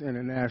 which is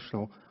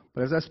international.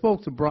 But as I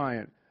spoke to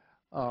Brian,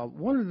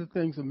 one of the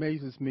things that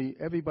amazes me,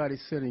 everybody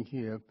sitting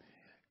here,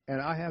 and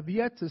I have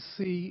yet to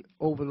see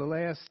over the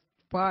last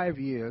 5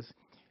 years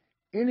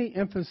any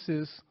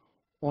emphasis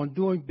on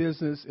doing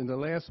business in the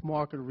last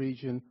market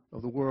region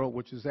of the world,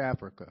 which is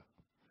Africa.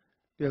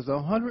 There's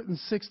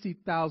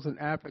 160,000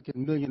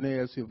 African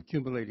millionaires who have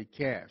accumulated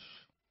cash.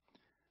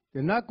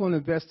 They're not going to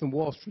invest in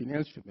Wall Street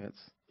instruments.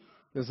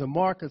 There's a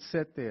market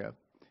set there.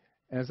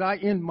 As I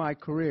end my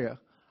career,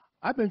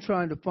 I've been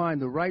trying to find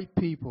the right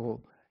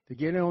people to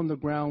get in on the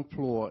ground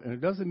floor. And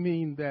it doesn't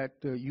mean that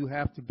you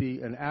have to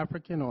be an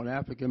African or an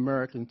African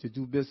American to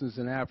do business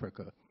in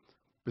Africa.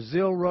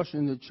 Brazil, Russia,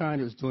 and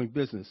China is doing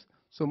business.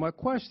 So my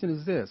question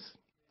is this.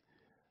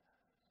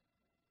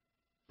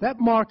 That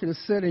market is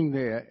sitting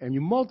there, and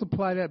you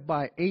multiply that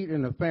by 8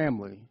 in a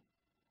family.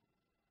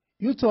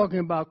 You're talking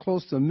about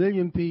close to 1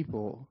 million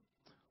people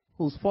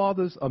whose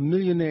fathers are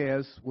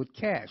millionaires with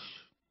cash.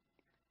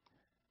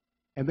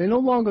 And they're no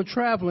longer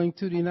traveling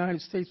to the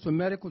United States for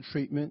medical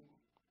treatment,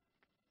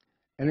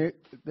 and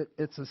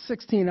it's a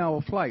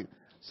 16-hour flight.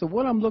 So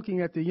what I'm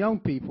looking at the young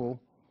people,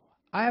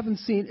 I haven't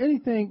seen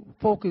anything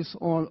focus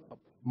on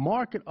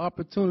market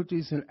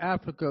opportunities in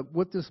Africa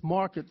with this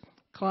market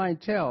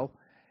clientele.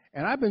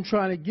 And I've been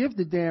trying to give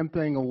the damn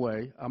thing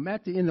away. I'm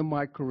at the end of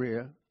my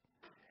career.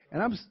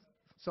 And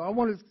so I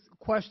wanted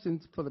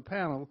questions for the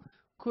panel.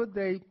 Could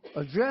they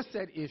address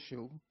that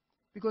issue?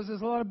 Because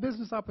there's a lot of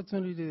business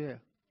opportunity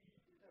there.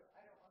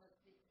 I don't want to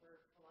speak for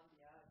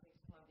Columbia. I think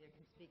Columbia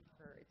can speak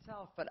for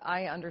itself. But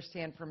I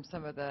understand from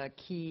some of the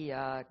key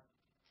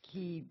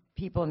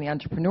people in the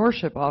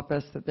entrepreneurship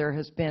office that there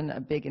has been a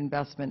big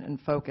investment and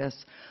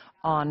focus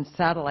on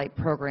satellite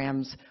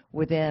programs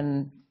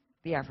within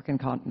the African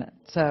continent.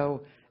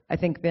 So I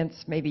think,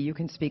 Vince, maybe you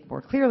can speak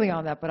more clearly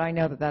on that, but I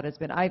know that that has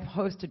been, I've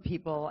hosted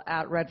people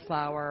at Red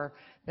Flower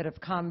that have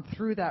come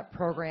through that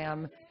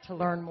program to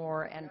learn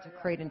more and to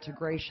create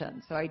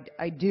integration. So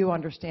I do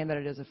understand that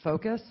it is a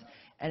focus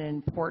and an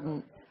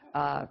important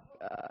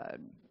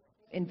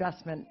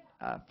investment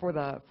for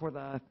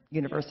the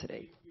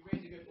university. You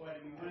raise a good point.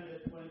 I mean,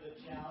 one of the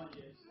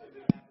challenges that we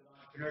have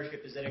with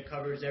entrepreneurship is that it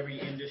covers every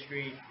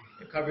industry,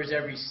 it covers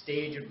every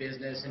stage of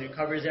business, and it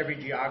covers every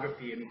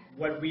geography. And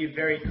what we've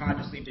very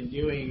consciously been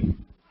doing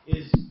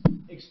is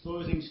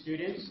exposing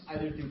students,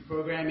 either through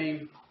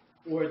programming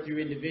or through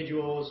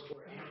individuals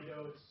or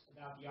anecdotes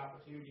about the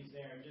opportunities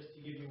there. And just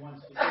to give you one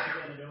specific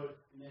anecdote,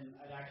 and then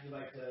I'd actually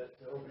like to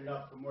open it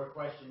up for more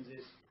questions,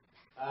 is,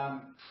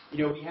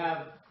 we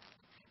have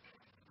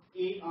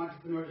 8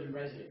 entrepreneurs in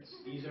residence.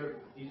 These are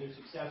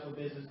successful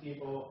business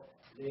people.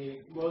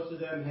 Most of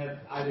them have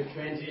either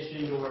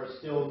transitioned or are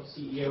still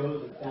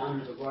CEOs and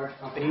founders of large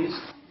companies.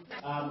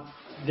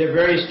 They're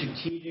very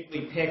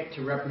strategically picked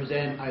to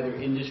represent either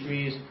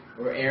industries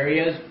or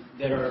areas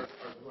that are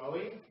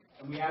growing.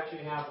 And we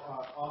actually have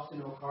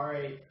Austin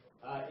Okare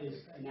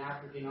is an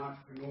African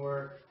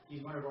entrepreneur.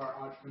 He's one of our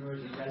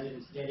entrepreneurs in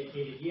residence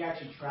dedicated. He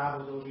actually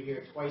travels over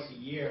here twice a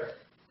year.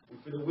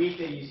 And for the week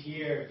that he's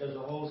here, does a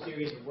whole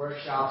series of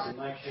workshops and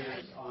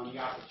lectures on the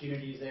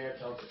opportunities there,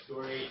 tells the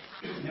story.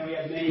 And then we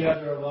have many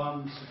other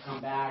alums who come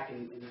back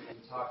and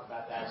talk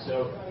about that.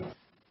 So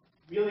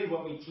really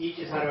what we teach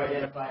is how to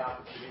identify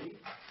opportunity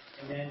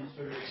and then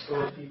sort of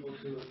expose people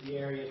to the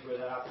areas where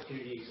that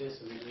opportunity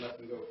exists and let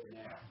them go from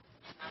there.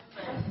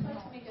 I'd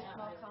like to make a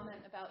small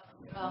comment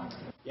about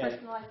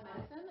personalized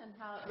medicine and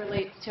how it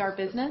relates to our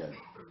business.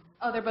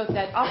 Oh, they're both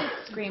dead. I'll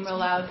just scream real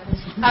loud.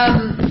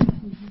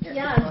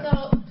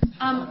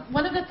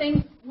 One of the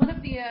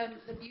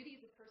beauties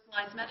of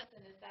personalized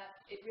medicine is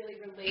that it really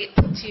relates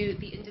to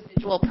the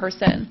individual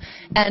person.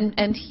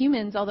 And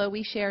humans, although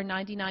we share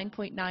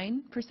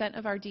 99.9%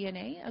 of our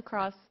DNA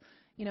across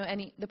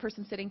the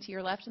person sitting to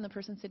your left and the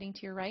person sitting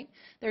to your right,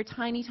 there are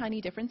tiny, tiny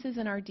differences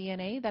in our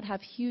DNA that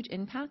have huge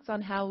impacts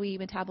on how we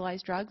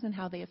metabolize drugs and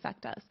how they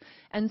affect us.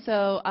 And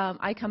so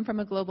I come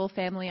from a global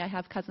family. I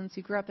have cousins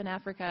who grew up in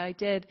Africa. I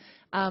did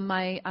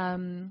my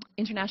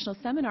international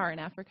seminar in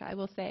Africa, I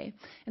will say.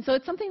 And so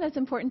it's something that's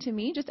important to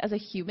me just as a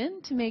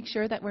human to make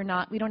sure that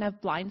we don't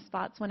have blind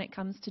spots when it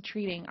comes to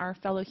treating our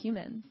fellow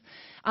humans.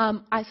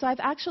 So I've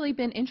actually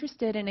been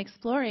interested in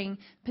exploring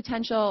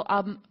potential,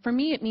 for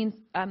me it means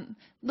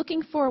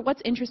looking for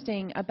what's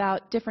interesting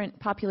about different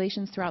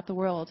populations throughout the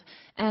world.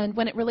 And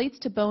when it relates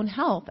to bone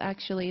health,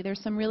 actually,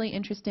 there's some really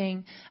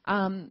interesting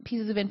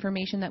pieces of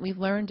information that we've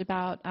learned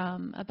about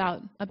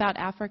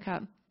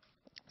Africa.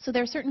 So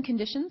there are certain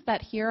conditions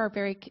that here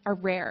are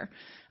rare.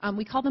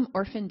 We call them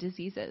orphan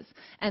diseases,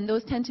 and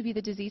those tend to be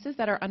the diseases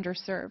that are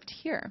underserved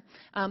here.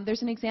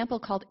 There's an example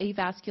called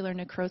avascular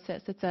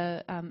necrosis. It's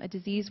a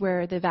disease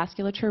where the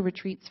vasculature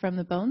retreats from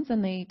the bones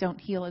and they don't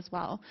heal as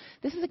well.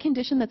 This is a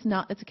condition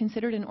that's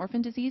considered an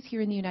orphan disease here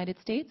in the United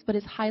States, but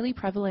is highly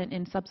prevalent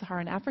in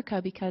sub-Saharan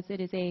Africa because it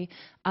is a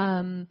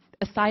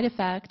side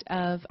effect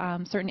of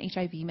certain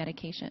HIV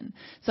medication.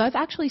 So I've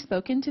actually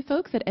spoken to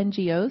folks at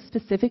NGOs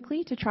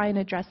specifically to try and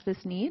address this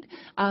need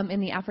in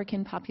the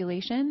African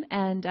population,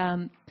 and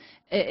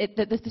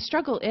the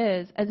struggle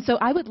is, and so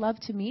I would love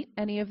to meet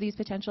any of these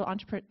potential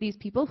these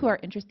people who are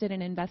interested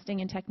in investing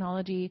in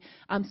technology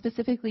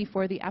specifically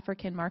for the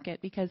African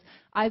market, because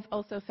I've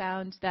also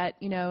found that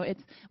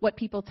it's what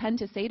people tend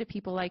to say to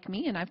people like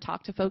me, and I've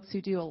talked to folks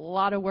who do a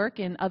lot of work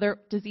in other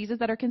diseases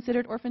that are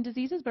considered orphan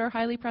diseases but are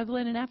highly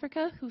prevalent in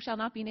Africa, who shall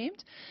not be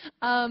named,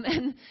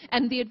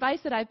 and the advice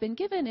that I've been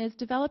given is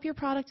develop your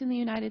product in the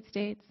United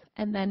States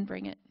and then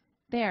bring it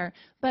there.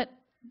 But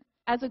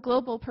as a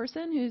global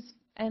person whose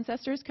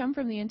ancestors come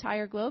from the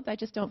entire globe, I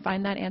just don't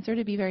find that answer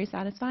to be very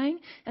satisfying.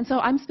 And so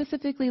I'm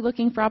specifically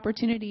looking for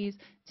opportunities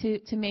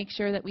to make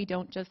sure that we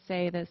don't just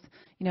say this,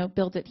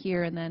 build it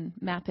here and then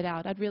map it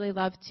out. I'd really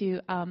love to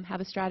have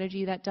a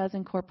strategy that does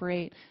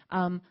incorporate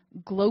a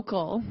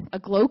global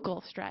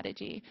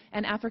strategy.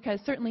 And Africa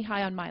is certainly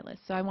high on my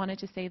list, so I wanted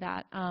to say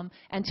that.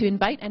 And to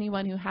invite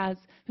anyone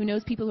who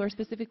knows people who are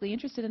specifically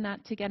interested in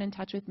that to get in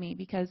touch with me,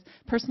 because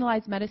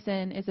personalized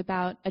medicine is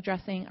about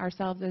addressing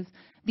ourselves as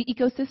the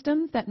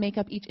ecosystems that make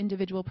up each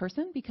individual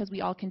person, because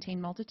we all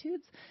contain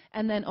multitudes,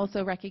 and then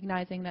also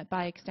recognizing that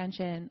by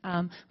extension,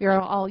 we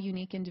are all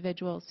unique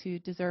individuals who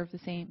deserve the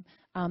same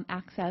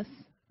access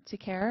to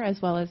care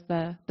as well as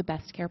the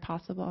best care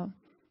possible.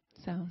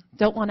 So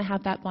don't want to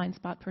have that blind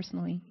spot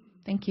personally.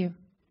 Thank you.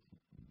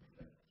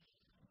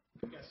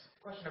 Yes,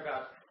 question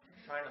about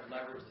trying to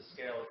leverage the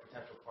scale of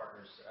potential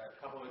partners. A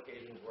couple of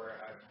occasions where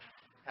I've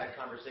had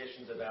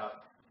conversations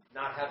about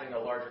not having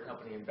a larger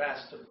company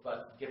invest,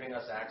 but giving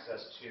us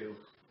access to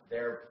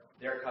their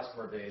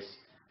customer base,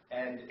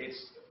 and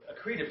it's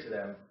accretive to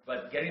them,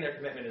 but getting their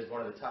commitment is one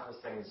of the toughest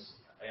things.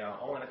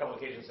 Only on a couple of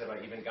occasions have I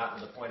even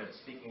gotten to the point of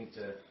speaking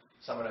to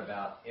someone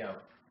about,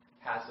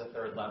 past the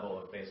third level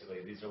of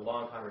basically. These are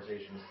long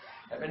conversations.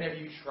 Have any of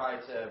you tried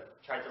to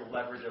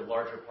leverage a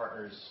larger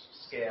partner's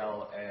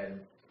scale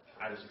and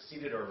either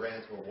succeeded or ran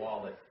into a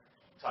wall that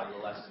taught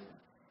you a lesson?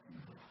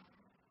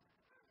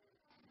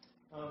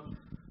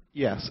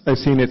 Yes, I've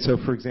seen it. So,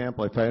 for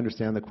example, if I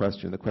understand the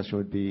question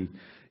would be,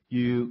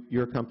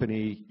 your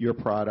company, your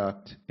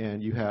product,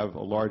 and you have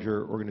a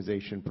larger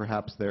organization,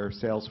 perhaps their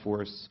sales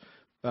force,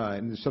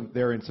 and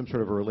they're in some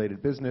sort of a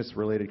related business,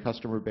 related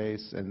customer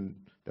base, and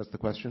that's the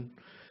question.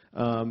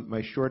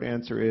 My short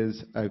answer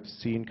is I've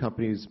seen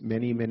companies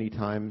many, many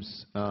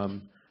times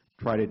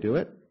try to do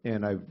it,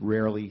 and I've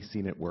rarely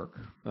seen it work.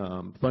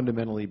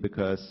 Fundamentally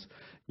because,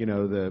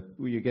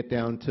 you get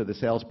down to the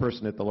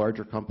salesperson at the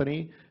larger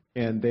company,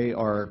 and they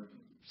are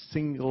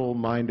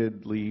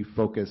single-mindedly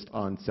focused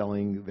on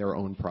selling their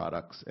own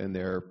products, and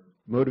they're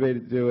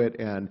motivated to do it,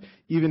 and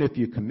even if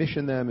you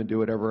commission them and do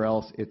whatever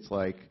else, it's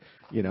like,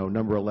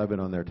 number 11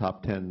 on their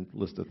top 10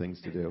 list of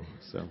things to do.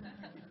 So.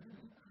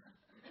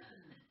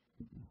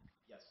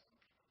 Yes.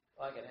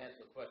 Well, I can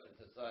answer the question.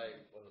 Since I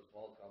was a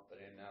small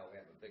company and now we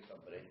have a big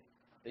company,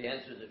 the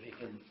answer is if you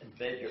can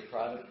embed your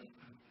product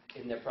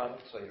in their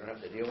product so you don't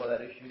have to deal with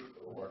that issue,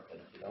 it will work, and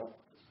if you don't,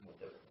 it's more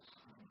difficult.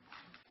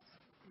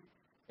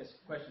 Yes,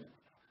 question.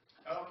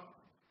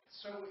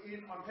 So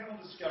on panel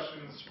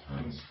discussions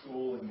in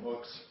school and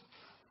books,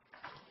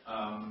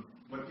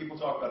 when people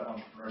talk about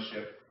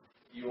entrepreneurship,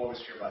 you always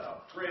hear about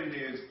how great it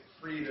is,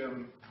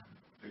 freedom,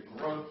 the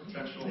growth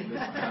potential of this and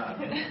that.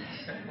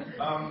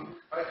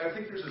 I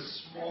think there's a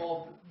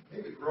small,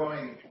 maybe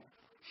growing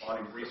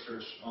body of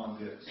research on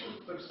the sort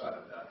of flip side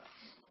of that.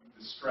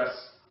 The stress,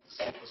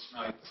 the sleepless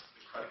nights,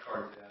 the credit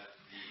card debt,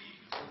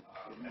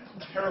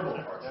 the terrible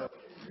parts of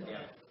it. Yeah.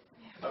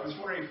 I was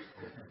wondering if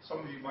some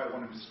of you might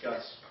want to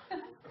discuss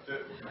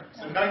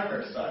the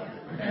nightmare side of it,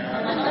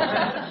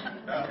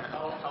 and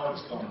how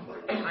it's going for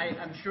you.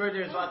 I'm sure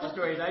there's lots of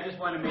stories. I just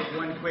want to make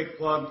one quick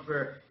plug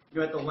for,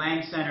 at the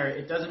Lang Center.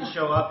 It doesn't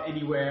show up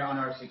anywhere on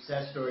our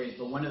success stories,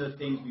 but one of the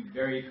things we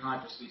very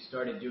consciously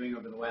started doing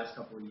over the last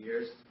couple of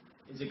years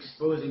is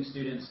exposing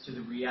students to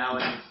the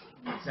realities,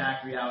 the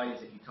exact realities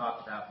that you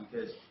talked about,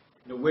 because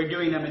we're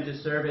doing them a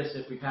disservice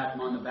if we pat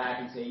them on the back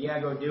and say, yeah,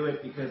 go do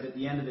it, because at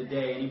the end of the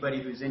day, anybody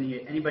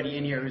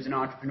in here who's an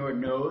entrepreneur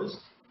knows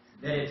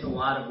that it's a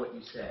lot of what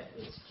you said.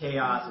 It's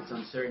chaos, it's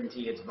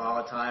uncertainty, it's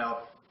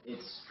volatile,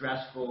 it's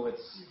stressful,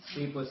 it's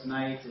sleepless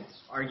nights,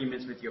 it's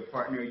arguments with your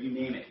partner, you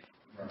name it.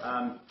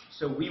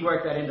 So we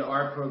work that into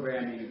our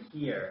programming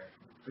here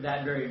for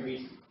that very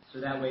reason.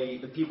 So that way,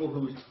 the people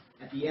who,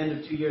 at the end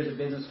of 2 years of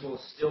business school,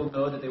 still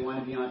know that they want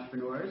to be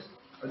entrepreneurs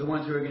are the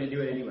ones who are going to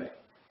do it anyway.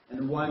 And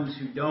the ones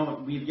who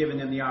don't, we've given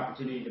them the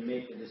opportunity to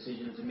make the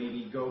decision to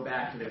maybe go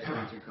back to their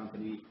sponsor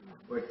company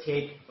or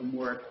take a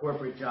more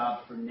corporate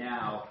job for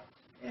now,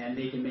 and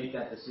they can make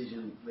that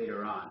decision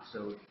later on.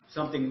 So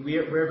something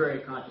we're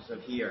very conscious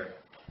of here.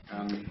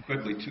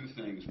 Quickly, two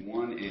things.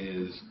 One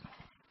is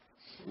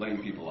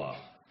laying people off.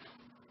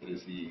 It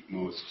is the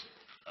most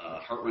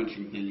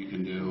heart-wrenching thing you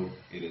can do.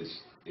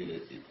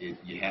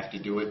 You have to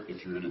do it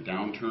if you're in a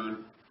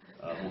downturn.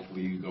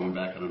 Hopefully you're going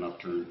back on an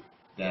upturn.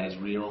 That is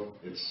real.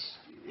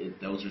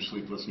 Those are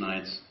sleepless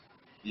nights.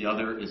 The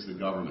other is the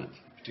government.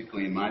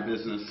 Particularly in my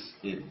business,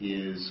 it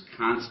is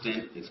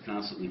constant. It's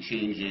constantly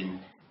changing.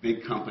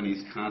 Big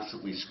companies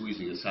constantly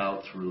squeezing us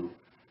out through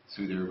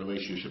their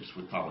relationships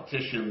with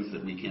politicians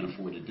that we can't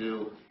afford to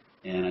do.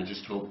 And I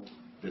just hope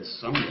that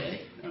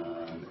someday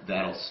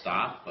that'll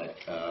stop. But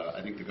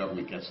I think the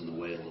government gets in the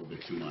way a little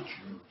bit too much.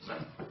 So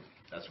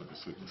that's what the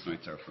sleepless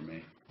nights are for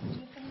me.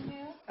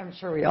 I'm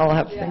sure we all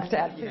have things to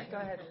add. Please go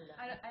ahead.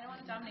 I don't want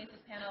to dominate this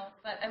panel,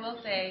 but I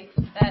will say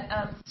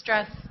that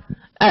stress,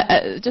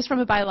 just from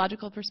a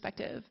biological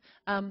perspective,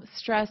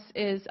 stress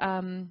is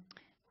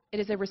it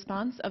is a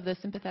response of the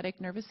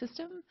sympathetic nervous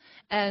system,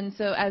 and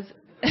so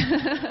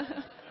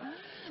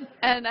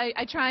and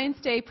I try and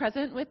stay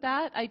present with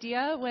that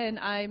idea when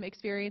I'm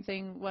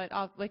experiencing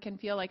what can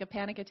feel like a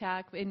panic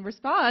attack in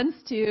response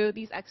to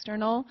these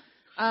external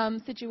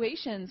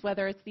situations,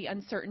 whether it's the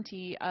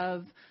uncertainty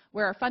of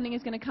where our funding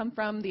is going to come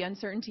from, the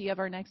uncertainty of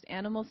our next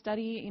animal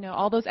study,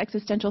 all those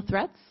existential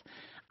threats.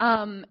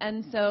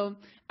 And so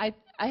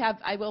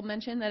I will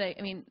mention that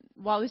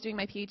while I was doing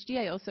my PhD,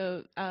 I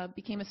also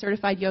became a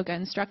certified yoga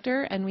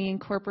instructor, and we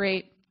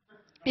incorporate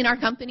in our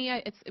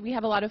company. We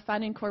have a lot of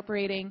fun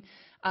incorporating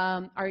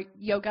our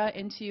yoga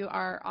into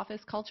our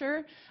office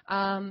culture,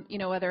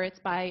 whether it's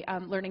by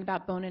learning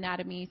about bone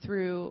anatomy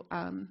through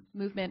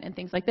movement and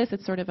things like this.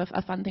 It's sort of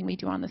a fun thing we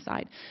do on the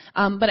side.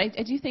 But I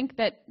do think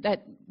that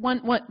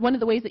one of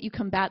the ways that you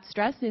combat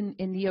stress in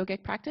the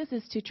yogic practice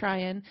is to try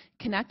and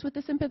connect with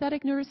the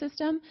sympathetic nervous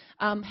system.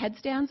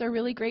 Headstands are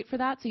really great for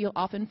that, so you'll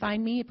often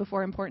find me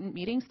before important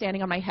meetings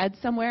standing on my head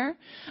somewhere.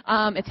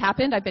 It's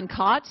happened. I've been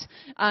caught.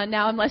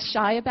 Now I'm less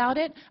shy about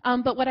it.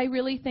 But what I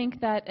really think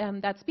that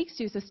that speaks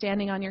to is the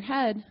standing on your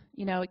head.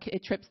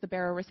 It trips the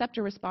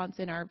baroreceptor response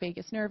in our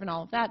vagus nerve and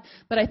all of that.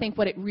 But I think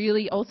what it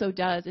really also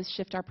does is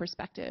shift our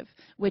perspective,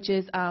 which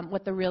is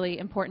what the really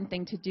important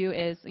thing to do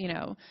is,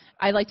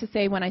 I like to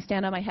say when I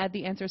stand on my head,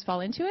 the answers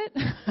fall into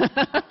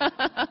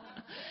it.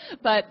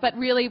 But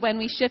really, when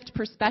we shift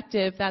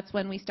perspective, that's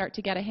when we start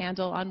to get a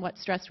handle on what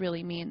stress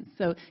really means.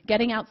 So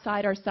getting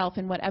outside ourselves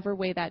in whatever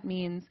way that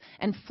means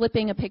and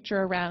flipping a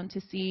picture around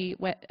to see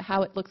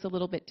how it looks a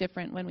little bit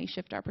different when we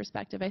shift our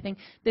perspective. I think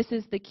this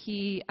is the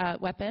key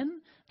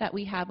weapon that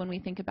we have when we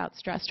think about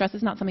stress. Stress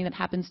is not something that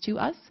happens to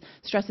us.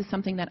 Stress is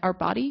something that our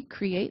body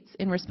creates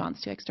in response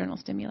to external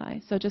stimuli.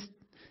 So just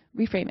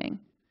reframing.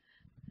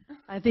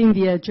 I think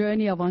the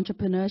journey of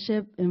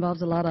entrepreneurship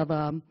involves a lot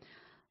of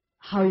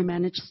how you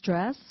manage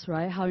stress,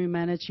 right? How you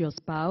manage your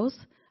spouse,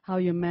 how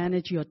you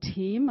manage your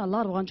team. A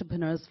lot of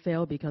entrepreneurs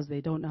fail because they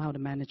don't know how to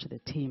manage the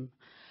team.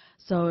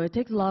 So it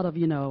takes a lot of,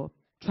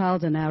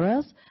 trials and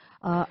errors.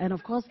 And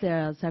of course,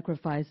 there are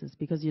sacrifices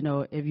because,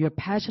 if you're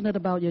passionate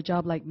about your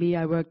job like me,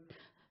 I work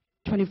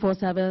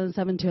 24/7,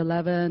 7 to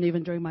 11,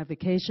 even during my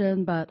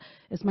vacation, but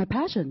it's my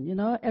passion,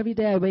 Every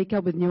day I wake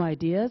up with new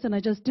ideas and I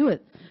just do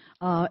it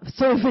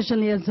so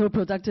efficiently and so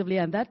productively,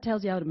 and that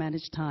tells you how to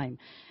manage time.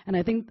 And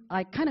I think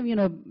I kind of,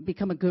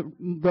 become a good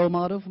role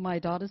model for my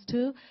daughters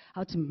too,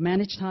 how to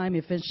manage time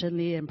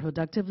efficiently and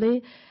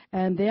productively.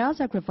 And there are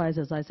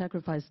sacrifices. I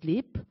sacrifice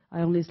sleep.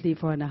 I only sleep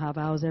 4.5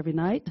 hours every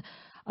night.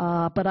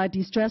 But I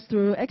de-stress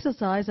through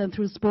exercise and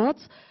through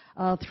sports.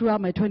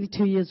 Throughout my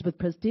 22 years with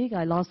Prestige,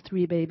 I lost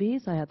 3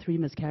 babies. I had 3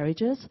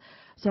 miscarriages.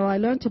 So I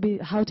learned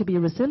how to be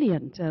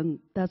resilient, and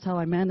that's how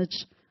I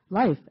manage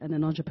life and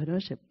in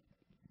entrepreneurship.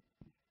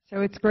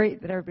 So it's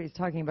great that everybody's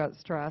talking about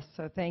stress,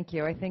 so thank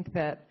you. I think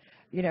that,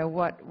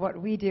 what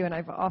we do, and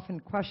I've often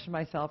questioned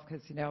myself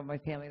because, my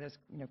family,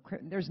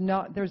 there's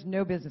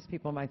no business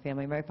people in my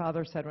family. My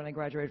father said when I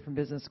graduated from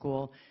business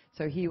school,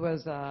 so he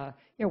was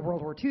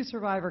World War II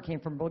survivor,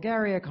 came from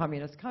Bulgaria,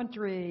 communist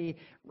country.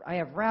 I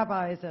have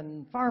rabbis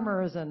and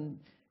farmers, and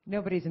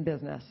nobody's in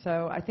business.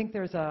 So I think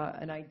there's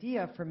an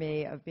idea for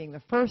me of being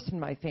the first in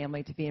my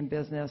family to be in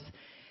business.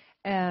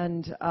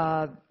 And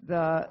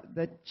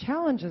the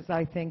challenges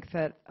I think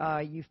that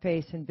you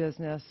face in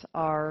business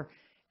are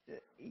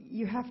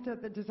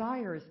the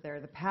desire is there,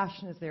 the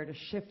passion is there to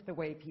shift the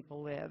way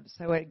people live.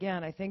 So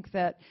again, I think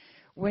that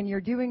when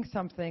you're doing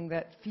something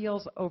that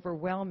feels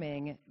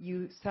overwhelming,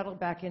 you settle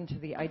back into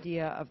the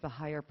idea of the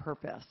higher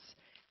purpose.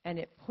 And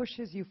it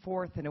pushes you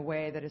forth in a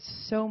way that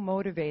is so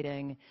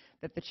motivating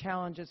that the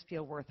challenges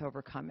feel worth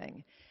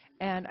overcoming.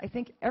 And I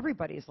think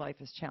everybody's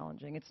life is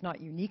challenging. It's not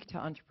unique to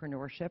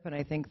entrepreneurship, and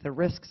I think the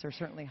risks are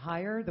certainly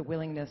higher. The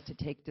willingness to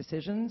take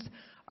decisions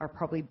are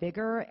probably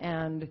bigger,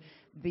 and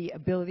the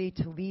ability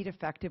to lead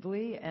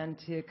effectively and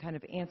to kind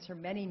of answer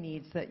many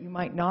needs that you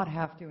might not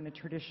have to in a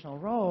traditional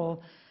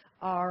role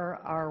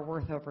are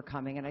worth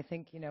overcoming. And I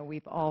think,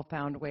 we've all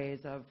found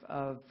ways of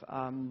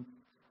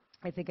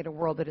I think in a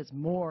world that is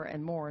more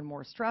and more and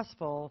more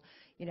stressful,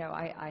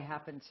 I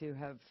happen to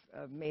have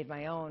made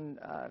my own,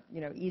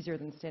 easier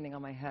than standing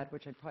on my head,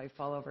 which I'd probably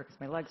fall over because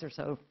my legs are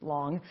so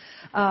long.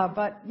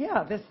 But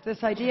yeah,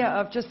 this idea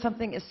of just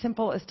something as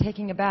simple as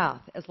taking a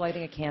bath, as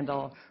lighting a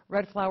candle.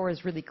 Red Flower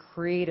is really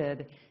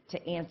created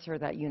to answer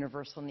that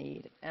universal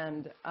need.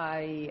 And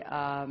I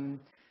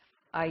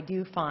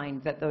do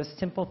find that those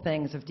simple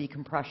things of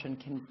decompression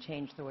can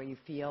change the way you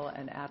feel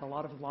and add a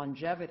lot of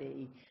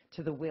longevity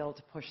to the will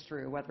to push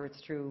through, whether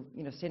it's through,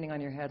 standing on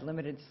your head,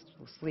 limited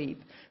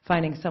sleep,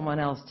 finding someone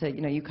else to,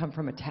 you come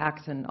from a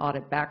tax and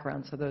audit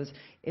background, so those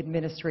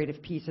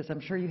administrative pieces,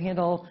 I'm sure you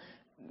handle,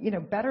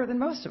 better than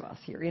most of us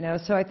here,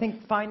 So I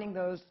think finding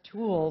those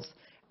tools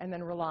and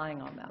then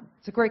relying on them.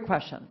 It's a great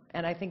question,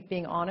 and I think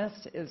being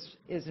honest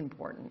is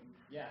important.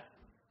 Yeah.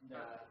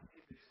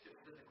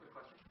 Just a quick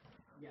question.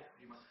 Yeah.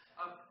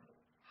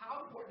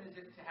 How important is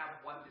it to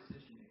have one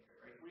decision maker,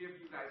 right? 3 of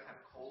you guys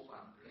have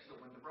co-founders, so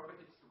when the rubber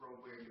hits the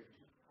road where your 2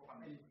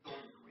 co-founders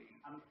don't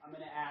agree. I'm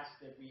going to ask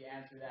that we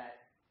answer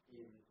that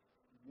in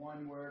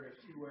 1 word or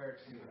 2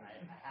 words. I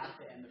have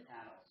to end the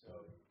panel,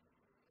 so.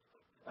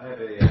 I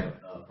have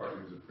a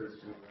partner who's a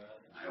Christian.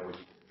 I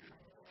always.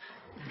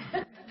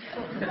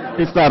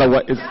 It's not a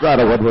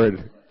one word. We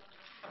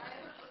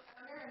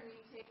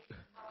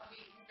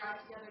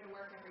drive together to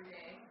work every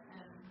day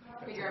and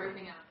figure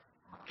everything out.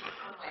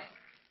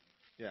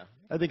 Yeah,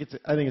 I think it's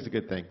a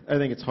good thing. I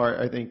think it's hard.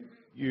 I think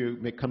you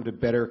may come to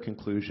better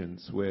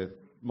conclusions with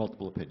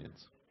multiple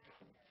opinions.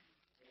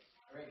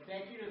 All right,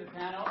 thank you to the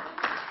panel.